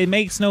 That it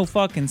makes no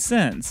fucking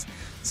sense.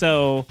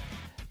 So,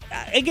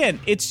 again,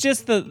 it's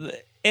just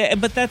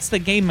but that's the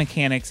game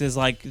mechanics. Is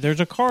like there's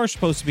a car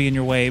supposed to be in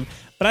your way.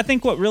 But I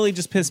think what really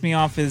just pissed me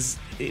off is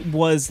it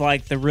was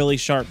like the really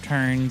sharp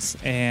turns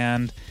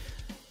and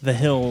the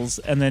hills,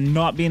 and then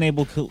not being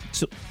able to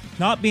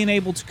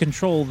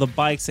control the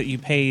bikes that you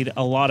paid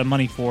a lot of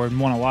money for and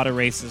won a lot of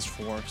races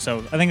for. So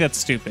I think that's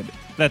stupid.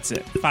 That's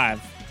it.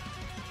 5.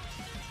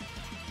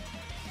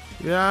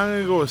 Yeah, I'm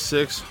gonna go with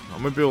 6. I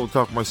might be able to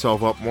talk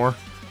myself up more.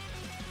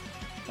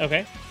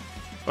 Okay.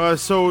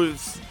 So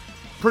it's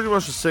pretty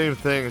much the same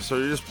thing. So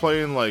you're just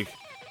playing like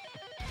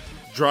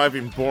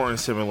driving boring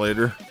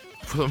simulator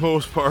for the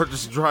most part.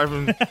 Just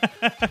driving.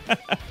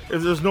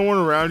 If there's no one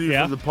around you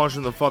for the punch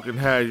in the fucking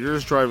head, you're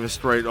just driving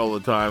straight all the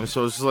time.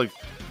 So it's just like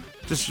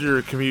just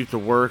your commute to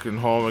work and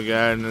home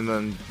again, and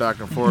then back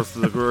and forth to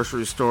the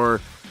grocery store.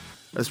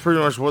 That's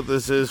pretty much what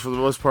this is for the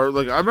most part.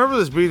 Like I remember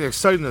this being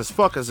exciting as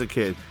fuck as a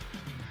kid.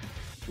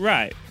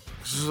 Right.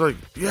 It's just like,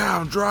 yeah,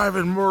 I'm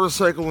driving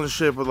motorcycle and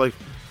shit, but like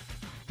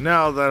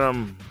now that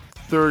I'm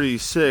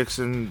 36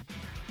 and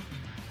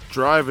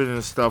driving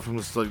and stuff, I'm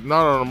just like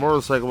not on a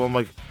motorcycle. I'm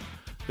like,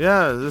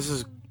 yeah, this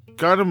is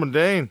kind of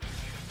mundane,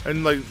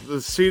 and like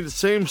the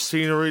same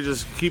scenery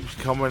just keeps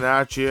coming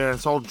at you, and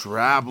it's all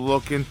drab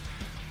looking.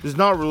 There's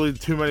not really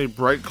too many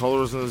bright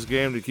colors in this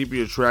game to keep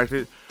you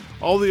attracted.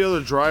 All the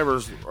other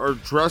drivers are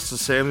dressed the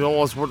same. They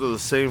almost went to the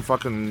same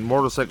fucking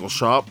motorcycle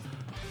shop.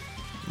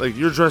 Like,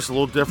 you're dressed a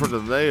little different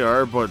than they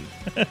are, but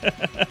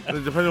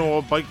depending on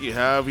what bike you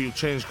have, you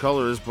change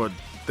colors, but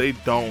they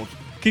don't.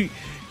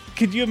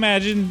 Could you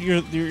imagine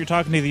you're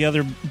talking to the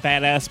other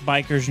badass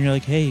bikers and you're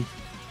like, hey,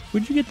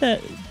 where'd you get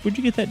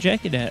that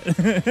jacket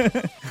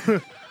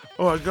at?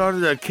 Oh, I got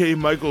it at K.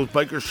 Michael's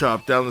biker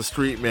shop down the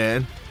street,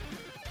 man.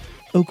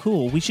 Oh,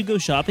 cool. We should go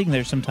shopping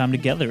there sometime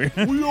together.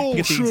 We all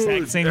get the should.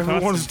 exact same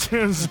Everyone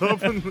costume. stands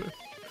up and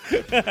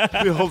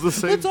they all the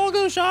same. Let's all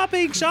go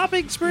shopping.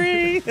 Shopping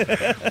spree. But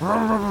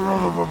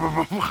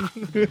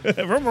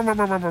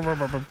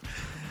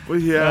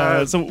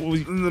yeah,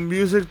 and the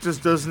music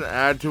just doesn't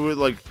add to it.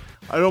 Like,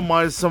 I don't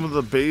mind some of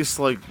the bass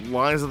like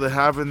lines that they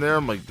have in there.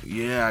 I'm like,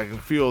 yeah, I can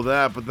feel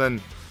that. But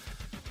then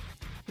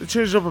they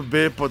change up a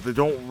bit, but they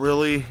don't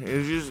really.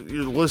 And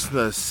you're listening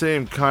to the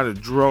same kind of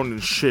droning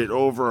shit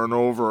over and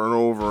over and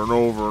over and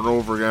over and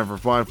over again for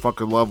 5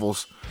 fucking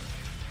levels.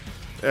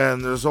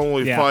 And there's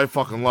only 5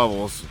 fucking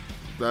levels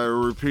that are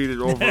repeated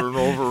over and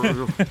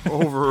over,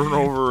 over and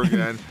over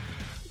again.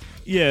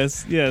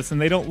 Yes, and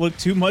they don't look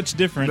too much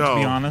different, to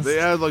be honest. They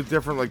add like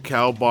different like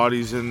cow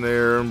bodies in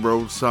there and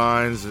road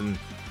signs and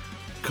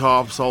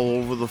cops all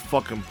over the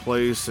fucking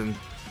place, and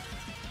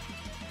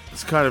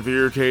it's kind of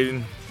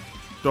irritating.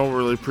 Don't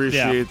really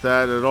appreciate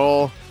that at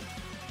all,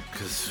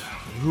 because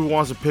who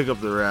wants to pick up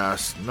their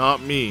ass?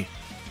 Not me.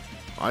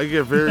 I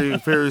get very,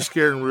 very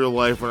scared in real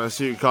life when I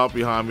see a cop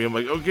behind me. I'm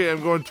like, okay,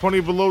 I'm going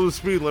 20 below the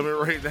speed limit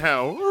right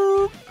now.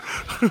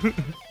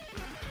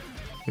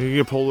 You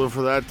get pulled over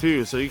for that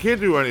too, so you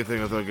can't do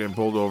anything without getting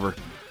pulled over.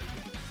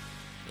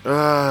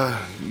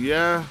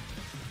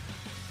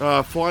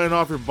 Flying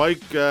off your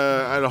bike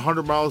at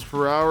 100 miles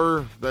per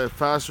hour, the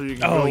faster you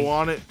can go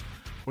on it.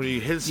 When you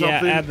hit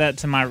something, add that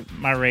to my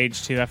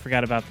rage too. I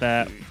forgot about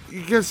that.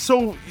 You get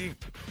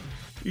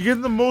you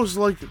get the most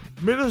like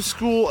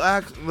minuscule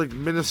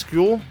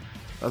minuscule.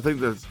 I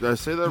think that did I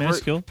say that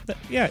minuscule?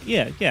 right?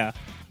 Yeah.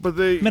 But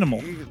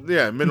minimal.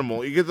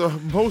 Minimal. You get the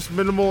most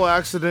minimal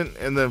accident,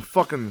 and then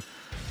fucking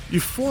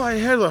you fly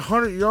ahead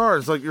 100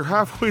 yards, like you're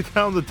halfway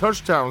down the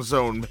touchdown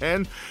zone,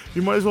 man.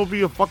 You might as well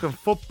be a fucking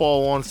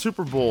football on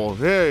Super Bowl.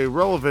 Hey,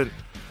 relevant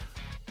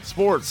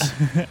sports.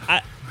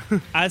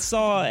 I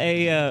saw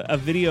a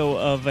video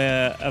of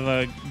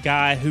a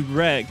guy who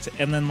wrecked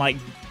and then like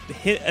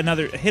hit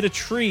a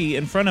tree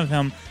in front of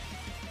him,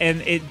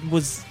 and it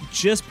was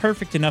just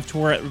perfect enough to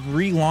where it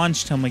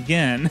relaunched him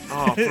again.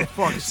 Oh, for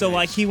fuck's So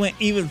like he went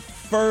even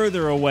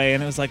further away,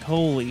 and it was like,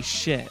 holy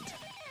shit.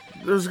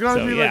 There's got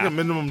to be like a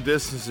minimum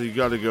distance that you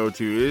got to go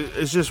to.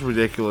 It's just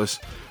ridiculous.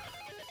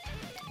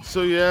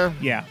 So yeah.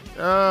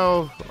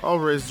 I'll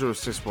raise it to a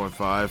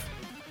 6.5.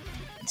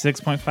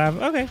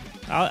 6.5. Okay,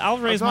 I'll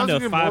raise mine to a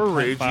 5.5.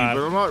 Ragey,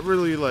 but I'm not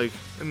really like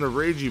in the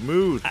ragey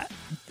mood.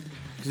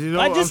 Because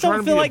I just I'm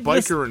don't trying feel to like be a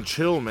biker and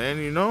chill, man.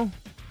 You know.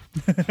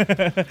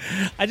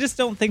 I just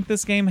don't think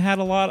this game had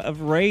a lot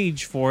of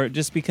rage for it,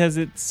 just because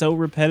it's so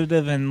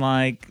repetitive and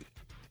like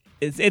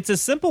it's a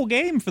simple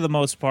game for the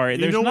most part.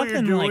 There's know what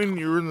nothing you're doing? Like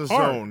you're in the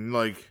hard. zone,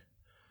 like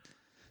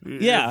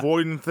you're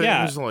avoiding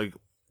things. Like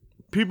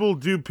people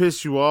do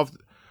piss you off.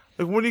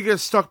 Like when you get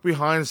stuck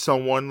behind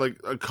someone, like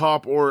a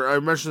cop, or I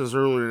mentioned this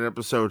earlier in an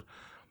episode,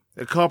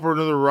 a cop or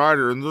another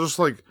rider, and they're just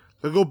like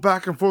they go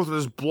back and forth and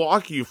just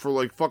block you for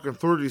like fucking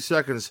 30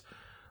 seconds.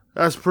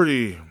 That's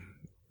pretty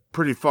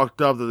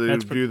fucked up that they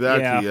do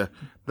that to you.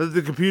 That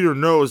the computer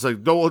knows,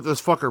 like, don't let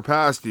this fucker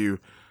past you.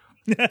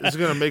 It's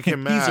gonna make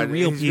him mad. He's a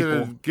real He's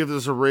gonna give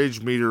this a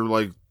rage meter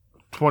like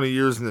 20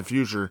 years in the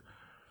future.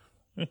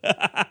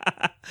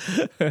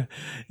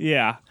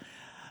 Yeah.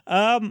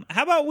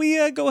 How about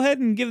we go ahead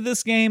and give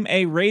this game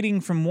a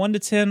rating from 1 to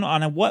 10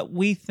 on what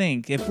we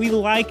think. If we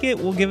like it,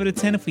 we'll give it a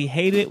 10. If we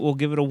hate it, we'll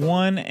give it a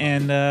 1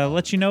 and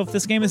let you know if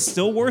this game is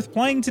still worth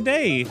playing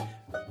today.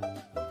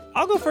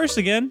 I'll go first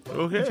again.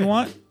 Okay. If you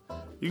want.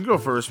 You can go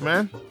first,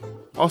 man.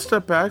 I'll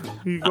step back.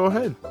 You go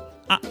ahead.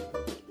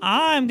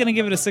 I'm going to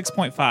give it a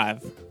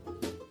 6.5.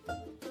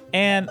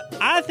 And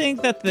I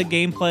think that the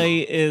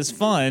gameplay is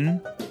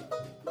fun,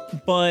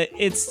 but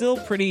it's still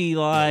pretty,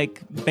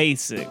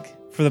 basic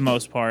for the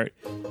most part.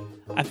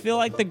 I feel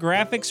like the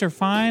graphics are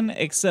fine,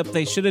 except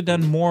they should have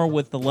done more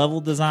with the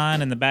level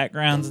design and the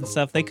backgrounds and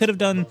stuff. They could have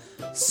done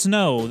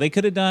snow. They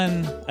could have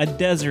done a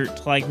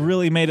desert,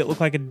 really made it look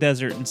like a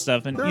desert and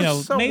stuff. And,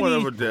 There's somewhat maybe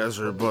of a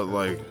desert,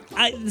 but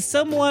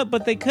somewhat,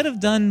 but they could have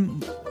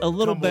done a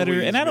little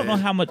better. And I don't know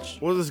how much.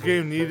 What this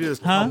game needed is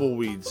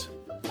tumbleweeds.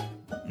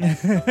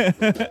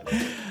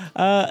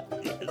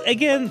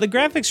 Again, the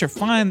graphics are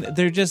fine.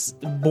 They're just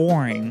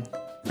boring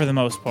for the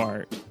most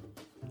part.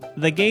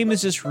 The game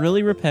is just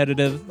really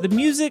repetitive. The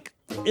music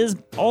is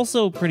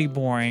also pretty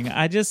boring.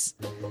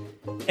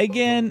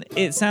 Again,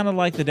 it sounded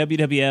like the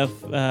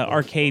WWF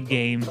arcade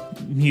game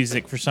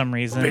music for some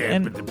reason.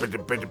 And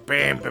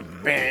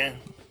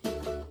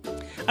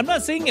I'm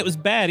not saying it was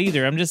bad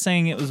either. I'm just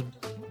saying it was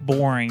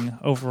boring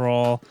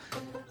overall.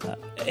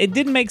 It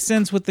didn't make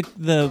sense with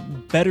the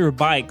better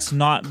bikes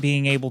not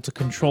being able to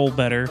control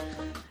better.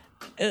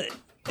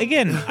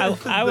 Again, I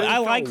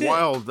liked it.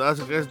 Wild. I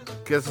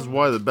guess is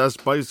why the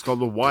best bike is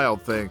called the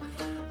Wild thing.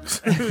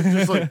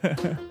 Just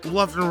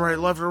left and right,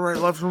 left and right,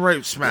 left and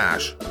right,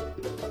 smash.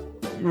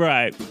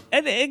 Right.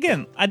 And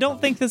again, I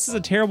don't think this is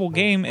a terrible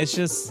game. It's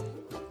just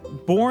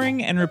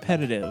boring and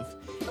repetitive.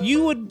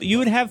 You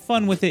would have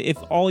fun with it if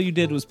all you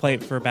did was play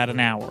it for about an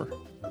hour,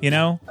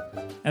 And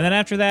then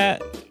after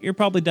that, you're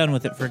probably done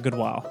with it for a good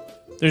while.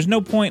 There's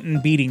no point in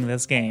beating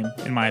this game,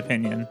 in my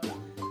opinion.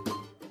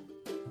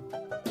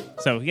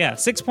 So, yeah,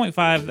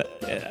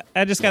 6.5.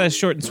 I just got a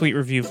short and sweet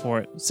review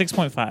for it.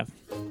 6.5.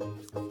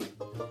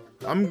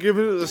 I'm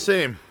giving it the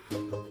same.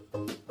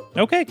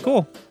 Okay,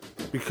 cool.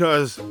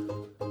 Because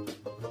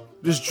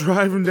just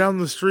driving down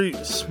the street,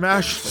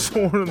 smashing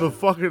someone in the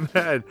fucking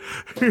head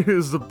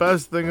is the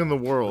best thing in the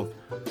world.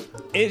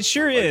 It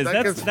sure is.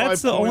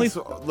 That's the only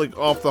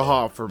off the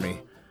hop for me.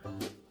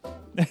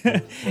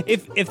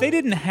 If they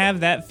didn't have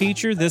that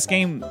feature, this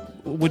game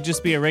would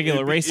just be a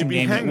regular racing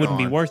game. It wouldn't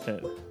be worth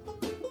it.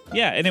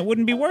 Yeah, and it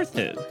wouldn't be worth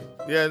it.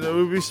 Yeah, no, it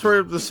would be straight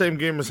up the same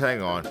game as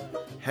Hang On.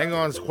 Hang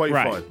On's quite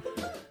fun.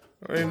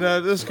 I mean,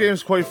 this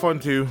game's quite fun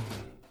too.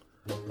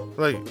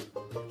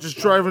 Just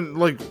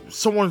driving,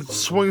 someone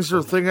swings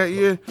their thing at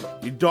you,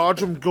 you dodge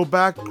them, go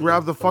back,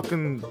 grab the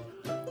fucking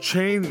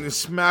chain, and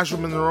smash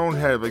them in their own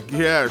head.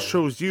 Yeah, it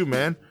shows you,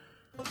 man.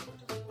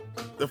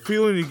 The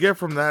feeling you get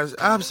from that is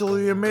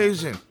absolutely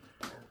amazing.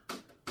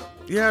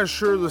 Yeah,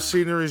 sure, the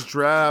scenery's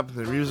drab,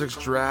 the music's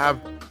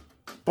drab,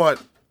 but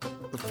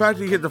the fact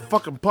that you get to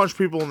fucking punch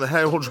people in the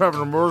head while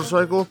driving a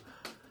motorcycle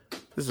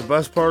is the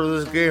best part of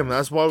this game.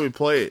 That's why we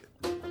play it.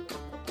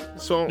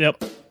 So,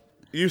 yep.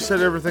 You said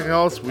everything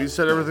else. We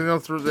said everything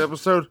else through the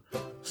episode.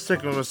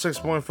 Sticking with a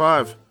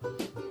 6.5.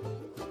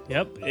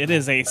 Yep, it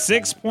is a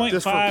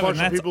 6.5, and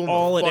that's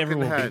all it ever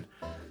will be.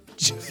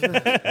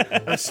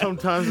 That's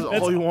sometimes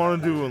all you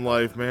want to do in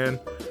life,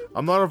 man.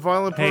 I'm not a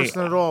violent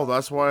person at all.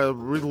 That's why I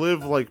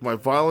relive my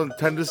violent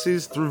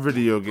tendencies through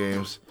video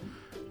games.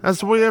 That's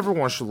the way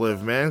everyone should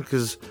live, man,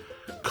 because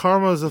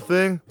karma is a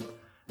thing,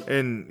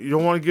 and you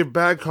don't want to get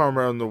bad karma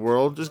out in the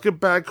world. Just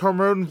get bad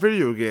karma out in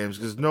video games,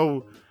 because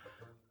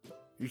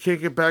you can't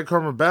get bad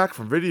karma back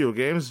from video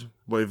games,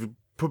 but if you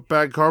put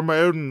bad karma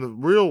out in the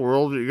real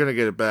world, you're going to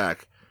get it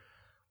back.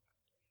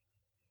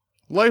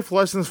 Life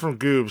lessons from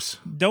Goobs.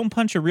 Don't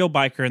punch a real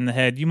biker in the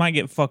head. You might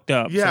get fucked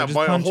up. Yeah, so just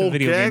by punch a whole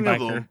video gang game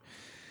of biker.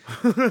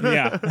 them.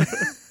 Yeah.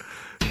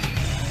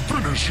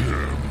 Finish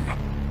him.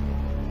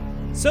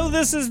 So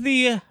this is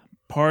the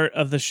part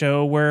of the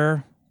show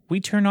where we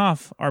turn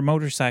off our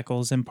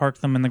motorcycles and park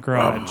them in the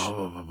garage.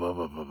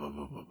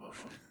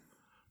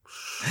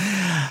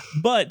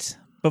 But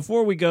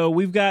before we go,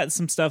 we've got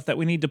some stuff that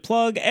we need to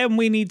plug, and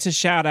we need to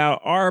shout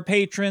out our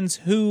patrons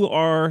who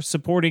are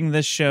supporting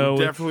this show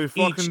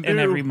each and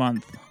every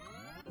month.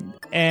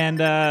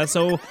 And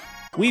so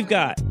we've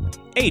got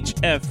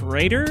HF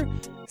Raider,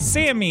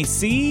 Sammy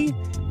C,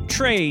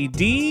 Trey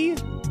D,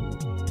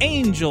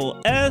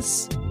 Angel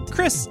S,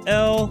 Chris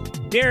L,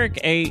 Derek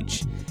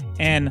H,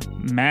 and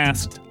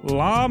Masked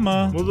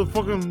Llama.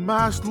 Motherfucking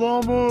Masked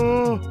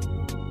Llama!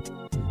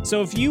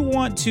 So if you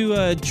want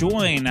to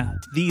join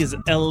these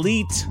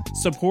elite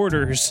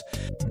supporters,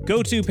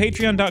 go to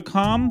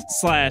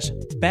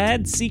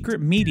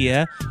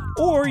patreon.com/badsecretmedia,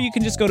 or you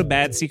can just go to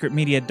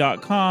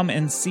badsecretmedia.com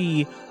and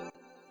see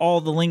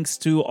all the links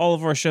to all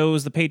of our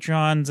shows, the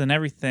Patreons, and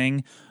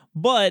everything.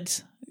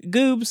 But,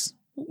 Goobs,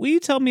 will you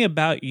tell me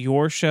about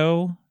your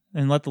show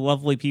and let the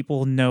lovely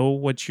people know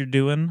what you're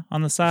doing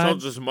on the side?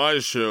 It's not just my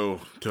show,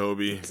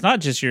 Toby. It's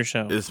not just your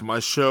show. It's my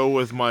show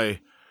with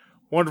my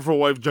wonderful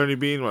wife, Johnny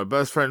Bean, my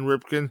best friend,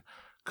 Ripkin,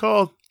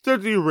 called The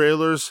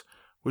Derailers,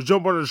 We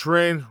jump on a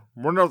train,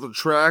 run out the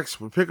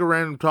tracks, we pick a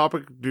random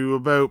topic, do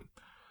about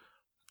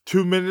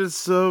 2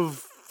 minutes of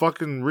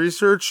fucking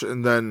research,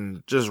 and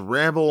then just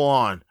ramble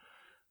on.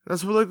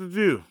 That's what we like to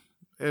do.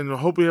 And I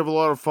hope we have a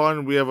lot of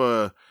fun. We have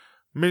a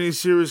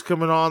mini-series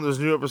coming on. There's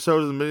new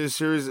episodes of the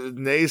mini-series.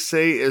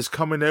 Naysay is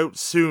coming out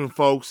soon,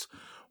 folks.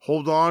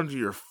 Hold on to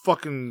your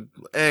fucking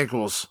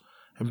ankles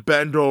and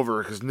bend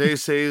over, because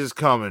Naysay is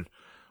coming.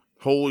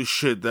 Holy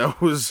shit,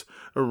 that was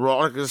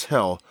erotic as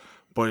hell.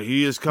 But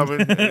he is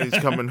coming, and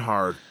he's coming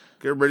hard.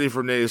 Get ready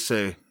for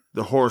Naysay,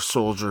 the horse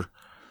soldier.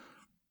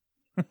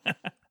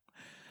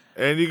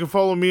 And you can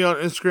follow me on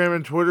Instagram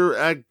and Twitter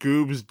at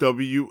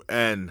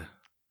GoobsWN.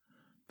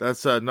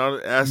 That's not an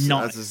S,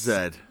 Nice. that's a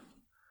Z.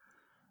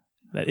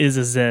 That is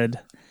a Z.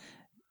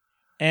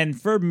 And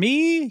for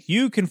me,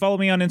 you can follow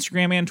me on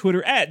Instagram and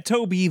Twitter at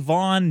Toby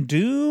Von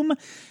Doom.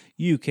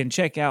 You can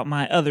check out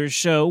my other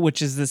show,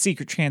 which is the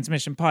Secret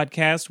Transmission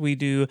Podcast. We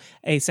do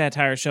a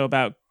satire show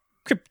about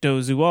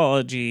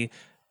cryptozoology,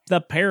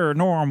 the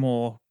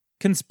paranormal,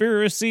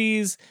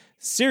 conspiracies,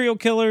 serial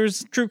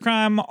killers, true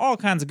crime, all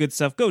kinds of good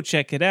stuff. Go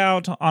check it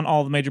out on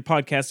all the major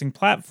podcasting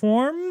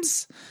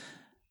platforms.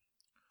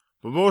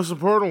 But most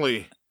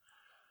importantly,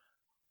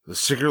 the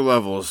secret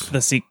levels.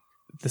 The secret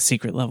levels. The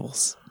secret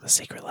levels. The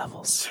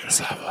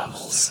secret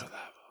levels.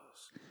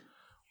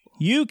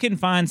 You can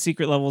find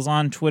Secret Levels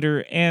on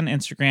Twitter and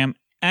Instagram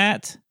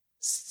at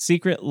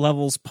Secret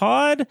Levels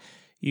Pod.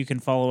 You can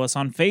follow us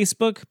on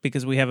Facebook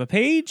because we have a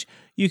page.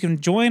 You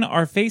can join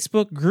our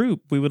Facebook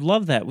group. We would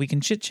love that. We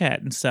can chit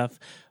chat and stuff.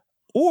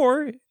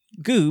 Or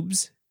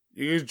Goobs.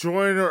 You can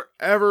join our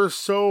ever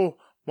so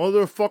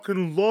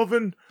motherfucking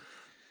loving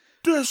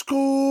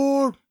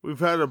Discord. We've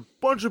had a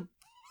bunch of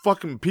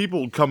fucking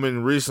people come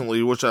in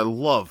recently, which I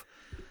love.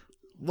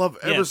 Love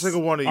every Yes.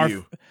 single one of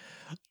you.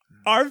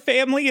 Our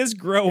family is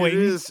growing. It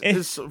is.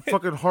 It's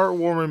fucking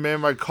heartwarming,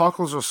 man. My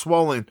cockles are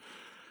swelling.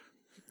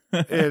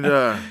 And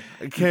I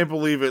can't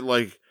believe it.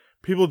 Like,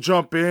 people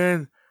jump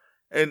in,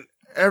 and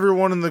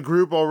everyone in the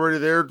group already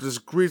there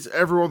just greets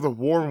everyone with a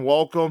warm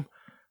welcome.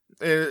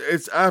 And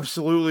it's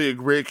absolutely a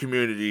great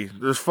community.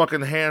 There's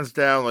fucking hands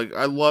down. Like,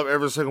 I love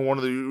every single one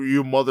of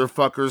you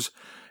motherfuckers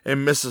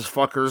and Mrs.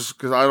 Fuckers,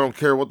 because I don't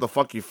care what the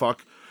fuck you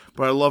fuck.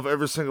 But I love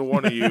every single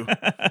one of you.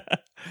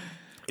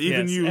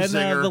 Even Yes. you, And,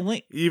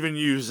 Zinger. Even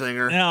you,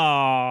 Zinger.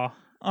 Aw.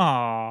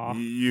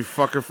 You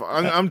fucker.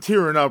 I'm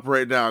tearing up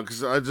right now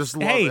because I just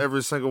love Hey.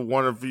 every single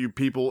one of you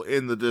people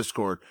in the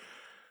Discord.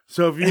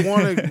 So if you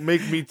want to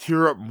make me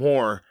tear up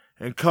more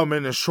and come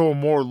in and show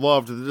more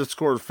love to the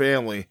Discord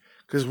family,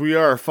 because we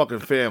are a fucking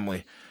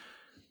family,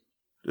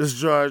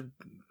 just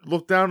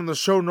look down in the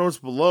show notes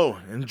below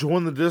and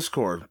join the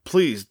Discord.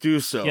 Please do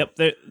so. Yep,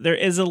 there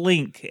is a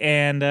link,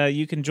 and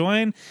you can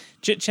join,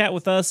 chit chat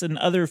with us and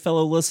other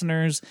fellow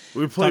listeners.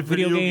 We play talk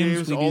video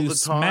games we all do the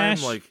time.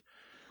 Smash. Like,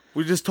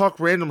 we just talk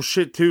random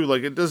shit too.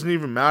 Like, it doesn't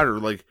even matter.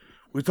 Like,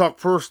 we talk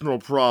personal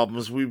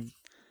problems. We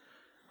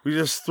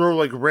just throw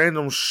like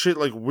random shit,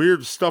 like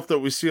weird stuff that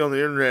we see on the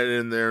internet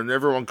in there, and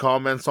everyone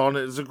comments on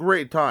it. It's a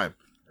great time.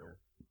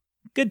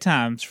 Good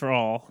times for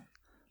all.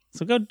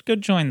 So go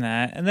join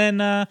that, and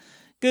then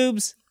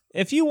Goobs,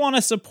 if you want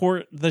to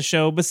support the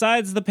show,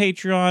 besides the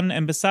Patreon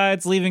and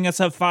besides leaving us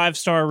a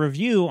 5-star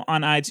review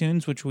on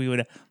iTunes, which we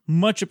would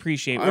much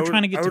appreciate. We're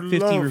trying to get to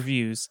 50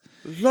 reviews.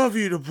 Love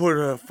you to put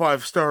a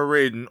 5-star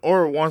rating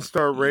or a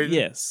 1-star rating.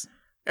 Yes.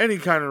 Any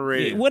kind of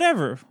rating.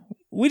 Whatever.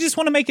 We just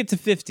want to make it to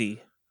 50.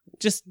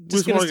 Just We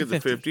just get want us to to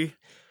get 50. to 50.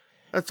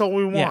 That's all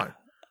we want. Yeah.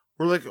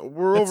 We're That's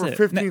over it.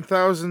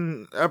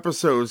 15,000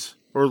 episodes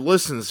or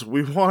listens.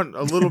 We want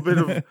a little bit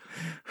of.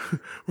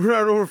 We're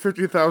not over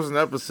 50,000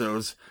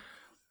 episodes.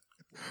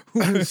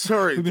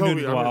 Sorry, We've been doing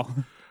Toby. it a while.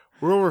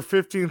 We're over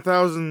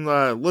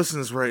 15,000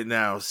 listens right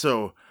now.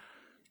 So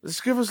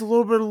just give us a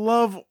little bit of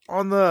love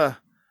on the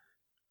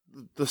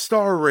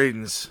star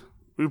ratings.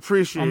 We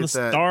appreciate On the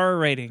that. star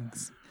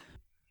ratings.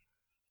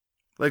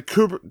 Like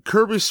Kirby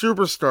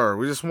Superstar.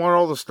 We just want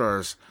all the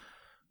stars.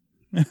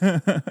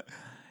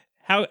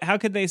 How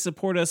could they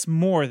support us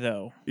more,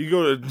 though? You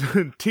go to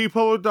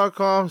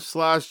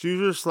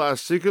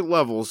tpublic.com/user/secret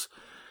levels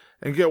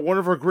and get one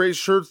of our great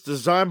shirts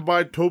designed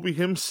by Toby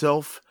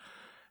himself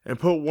and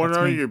put one That's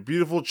on me. your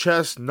beautiful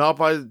chest, not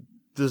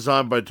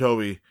designed by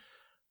Toby.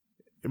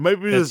 It might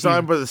be That's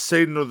designed you. by the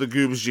Satan or the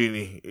Goobs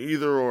Genie.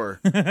 Either or.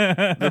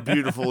 They're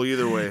beautiful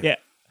either way. Yeah.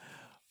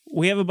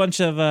 We have a bunch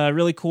of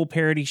really cool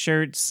parody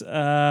shirts.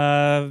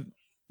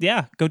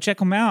 Yeah, go check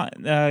them out.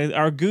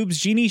 Our Goobs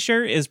Genie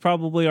shirt is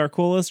probably our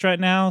coolest right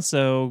now,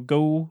 so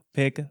go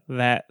pick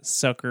that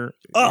sucker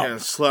up. Yeah,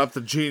 slap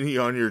the genie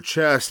on your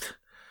chest.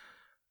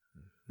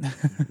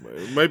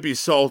 It might be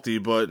salty,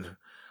 but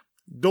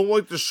don't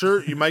like the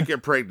shirt, you might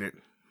get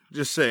pregnant.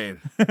 Just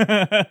saying.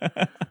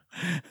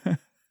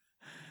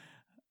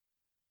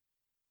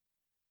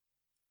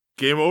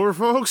 Game over,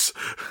 folks?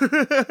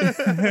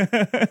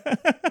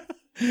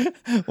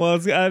 Well, I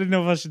didn't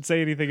know if I should say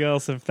anything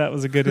else, if that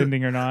was a good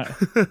ending or not.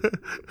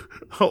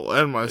 I'll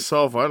end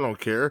myself, I don't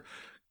care.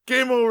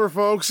 Game over,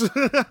 folks.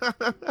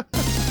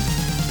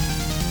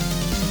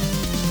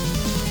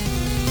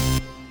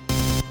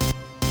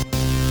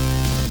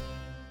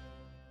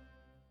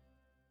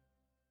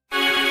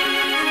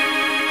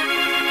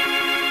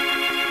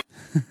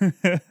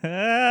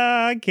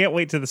 I can't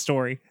wait to the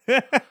story.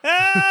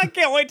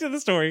 Can't wait to the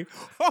story.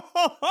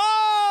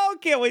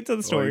 Can't wait to the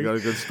Oh, story. you got a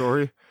good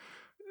story?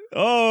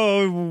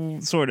 Oh,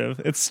 sort of.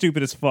 It's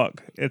stupid as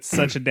fuck. It's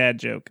such a dad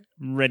joke.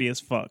 Ready as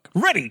fuck.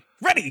 Ready!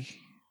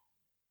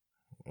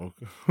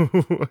 Okay.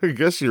 I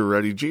guess you're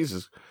ready.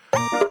 Jesus.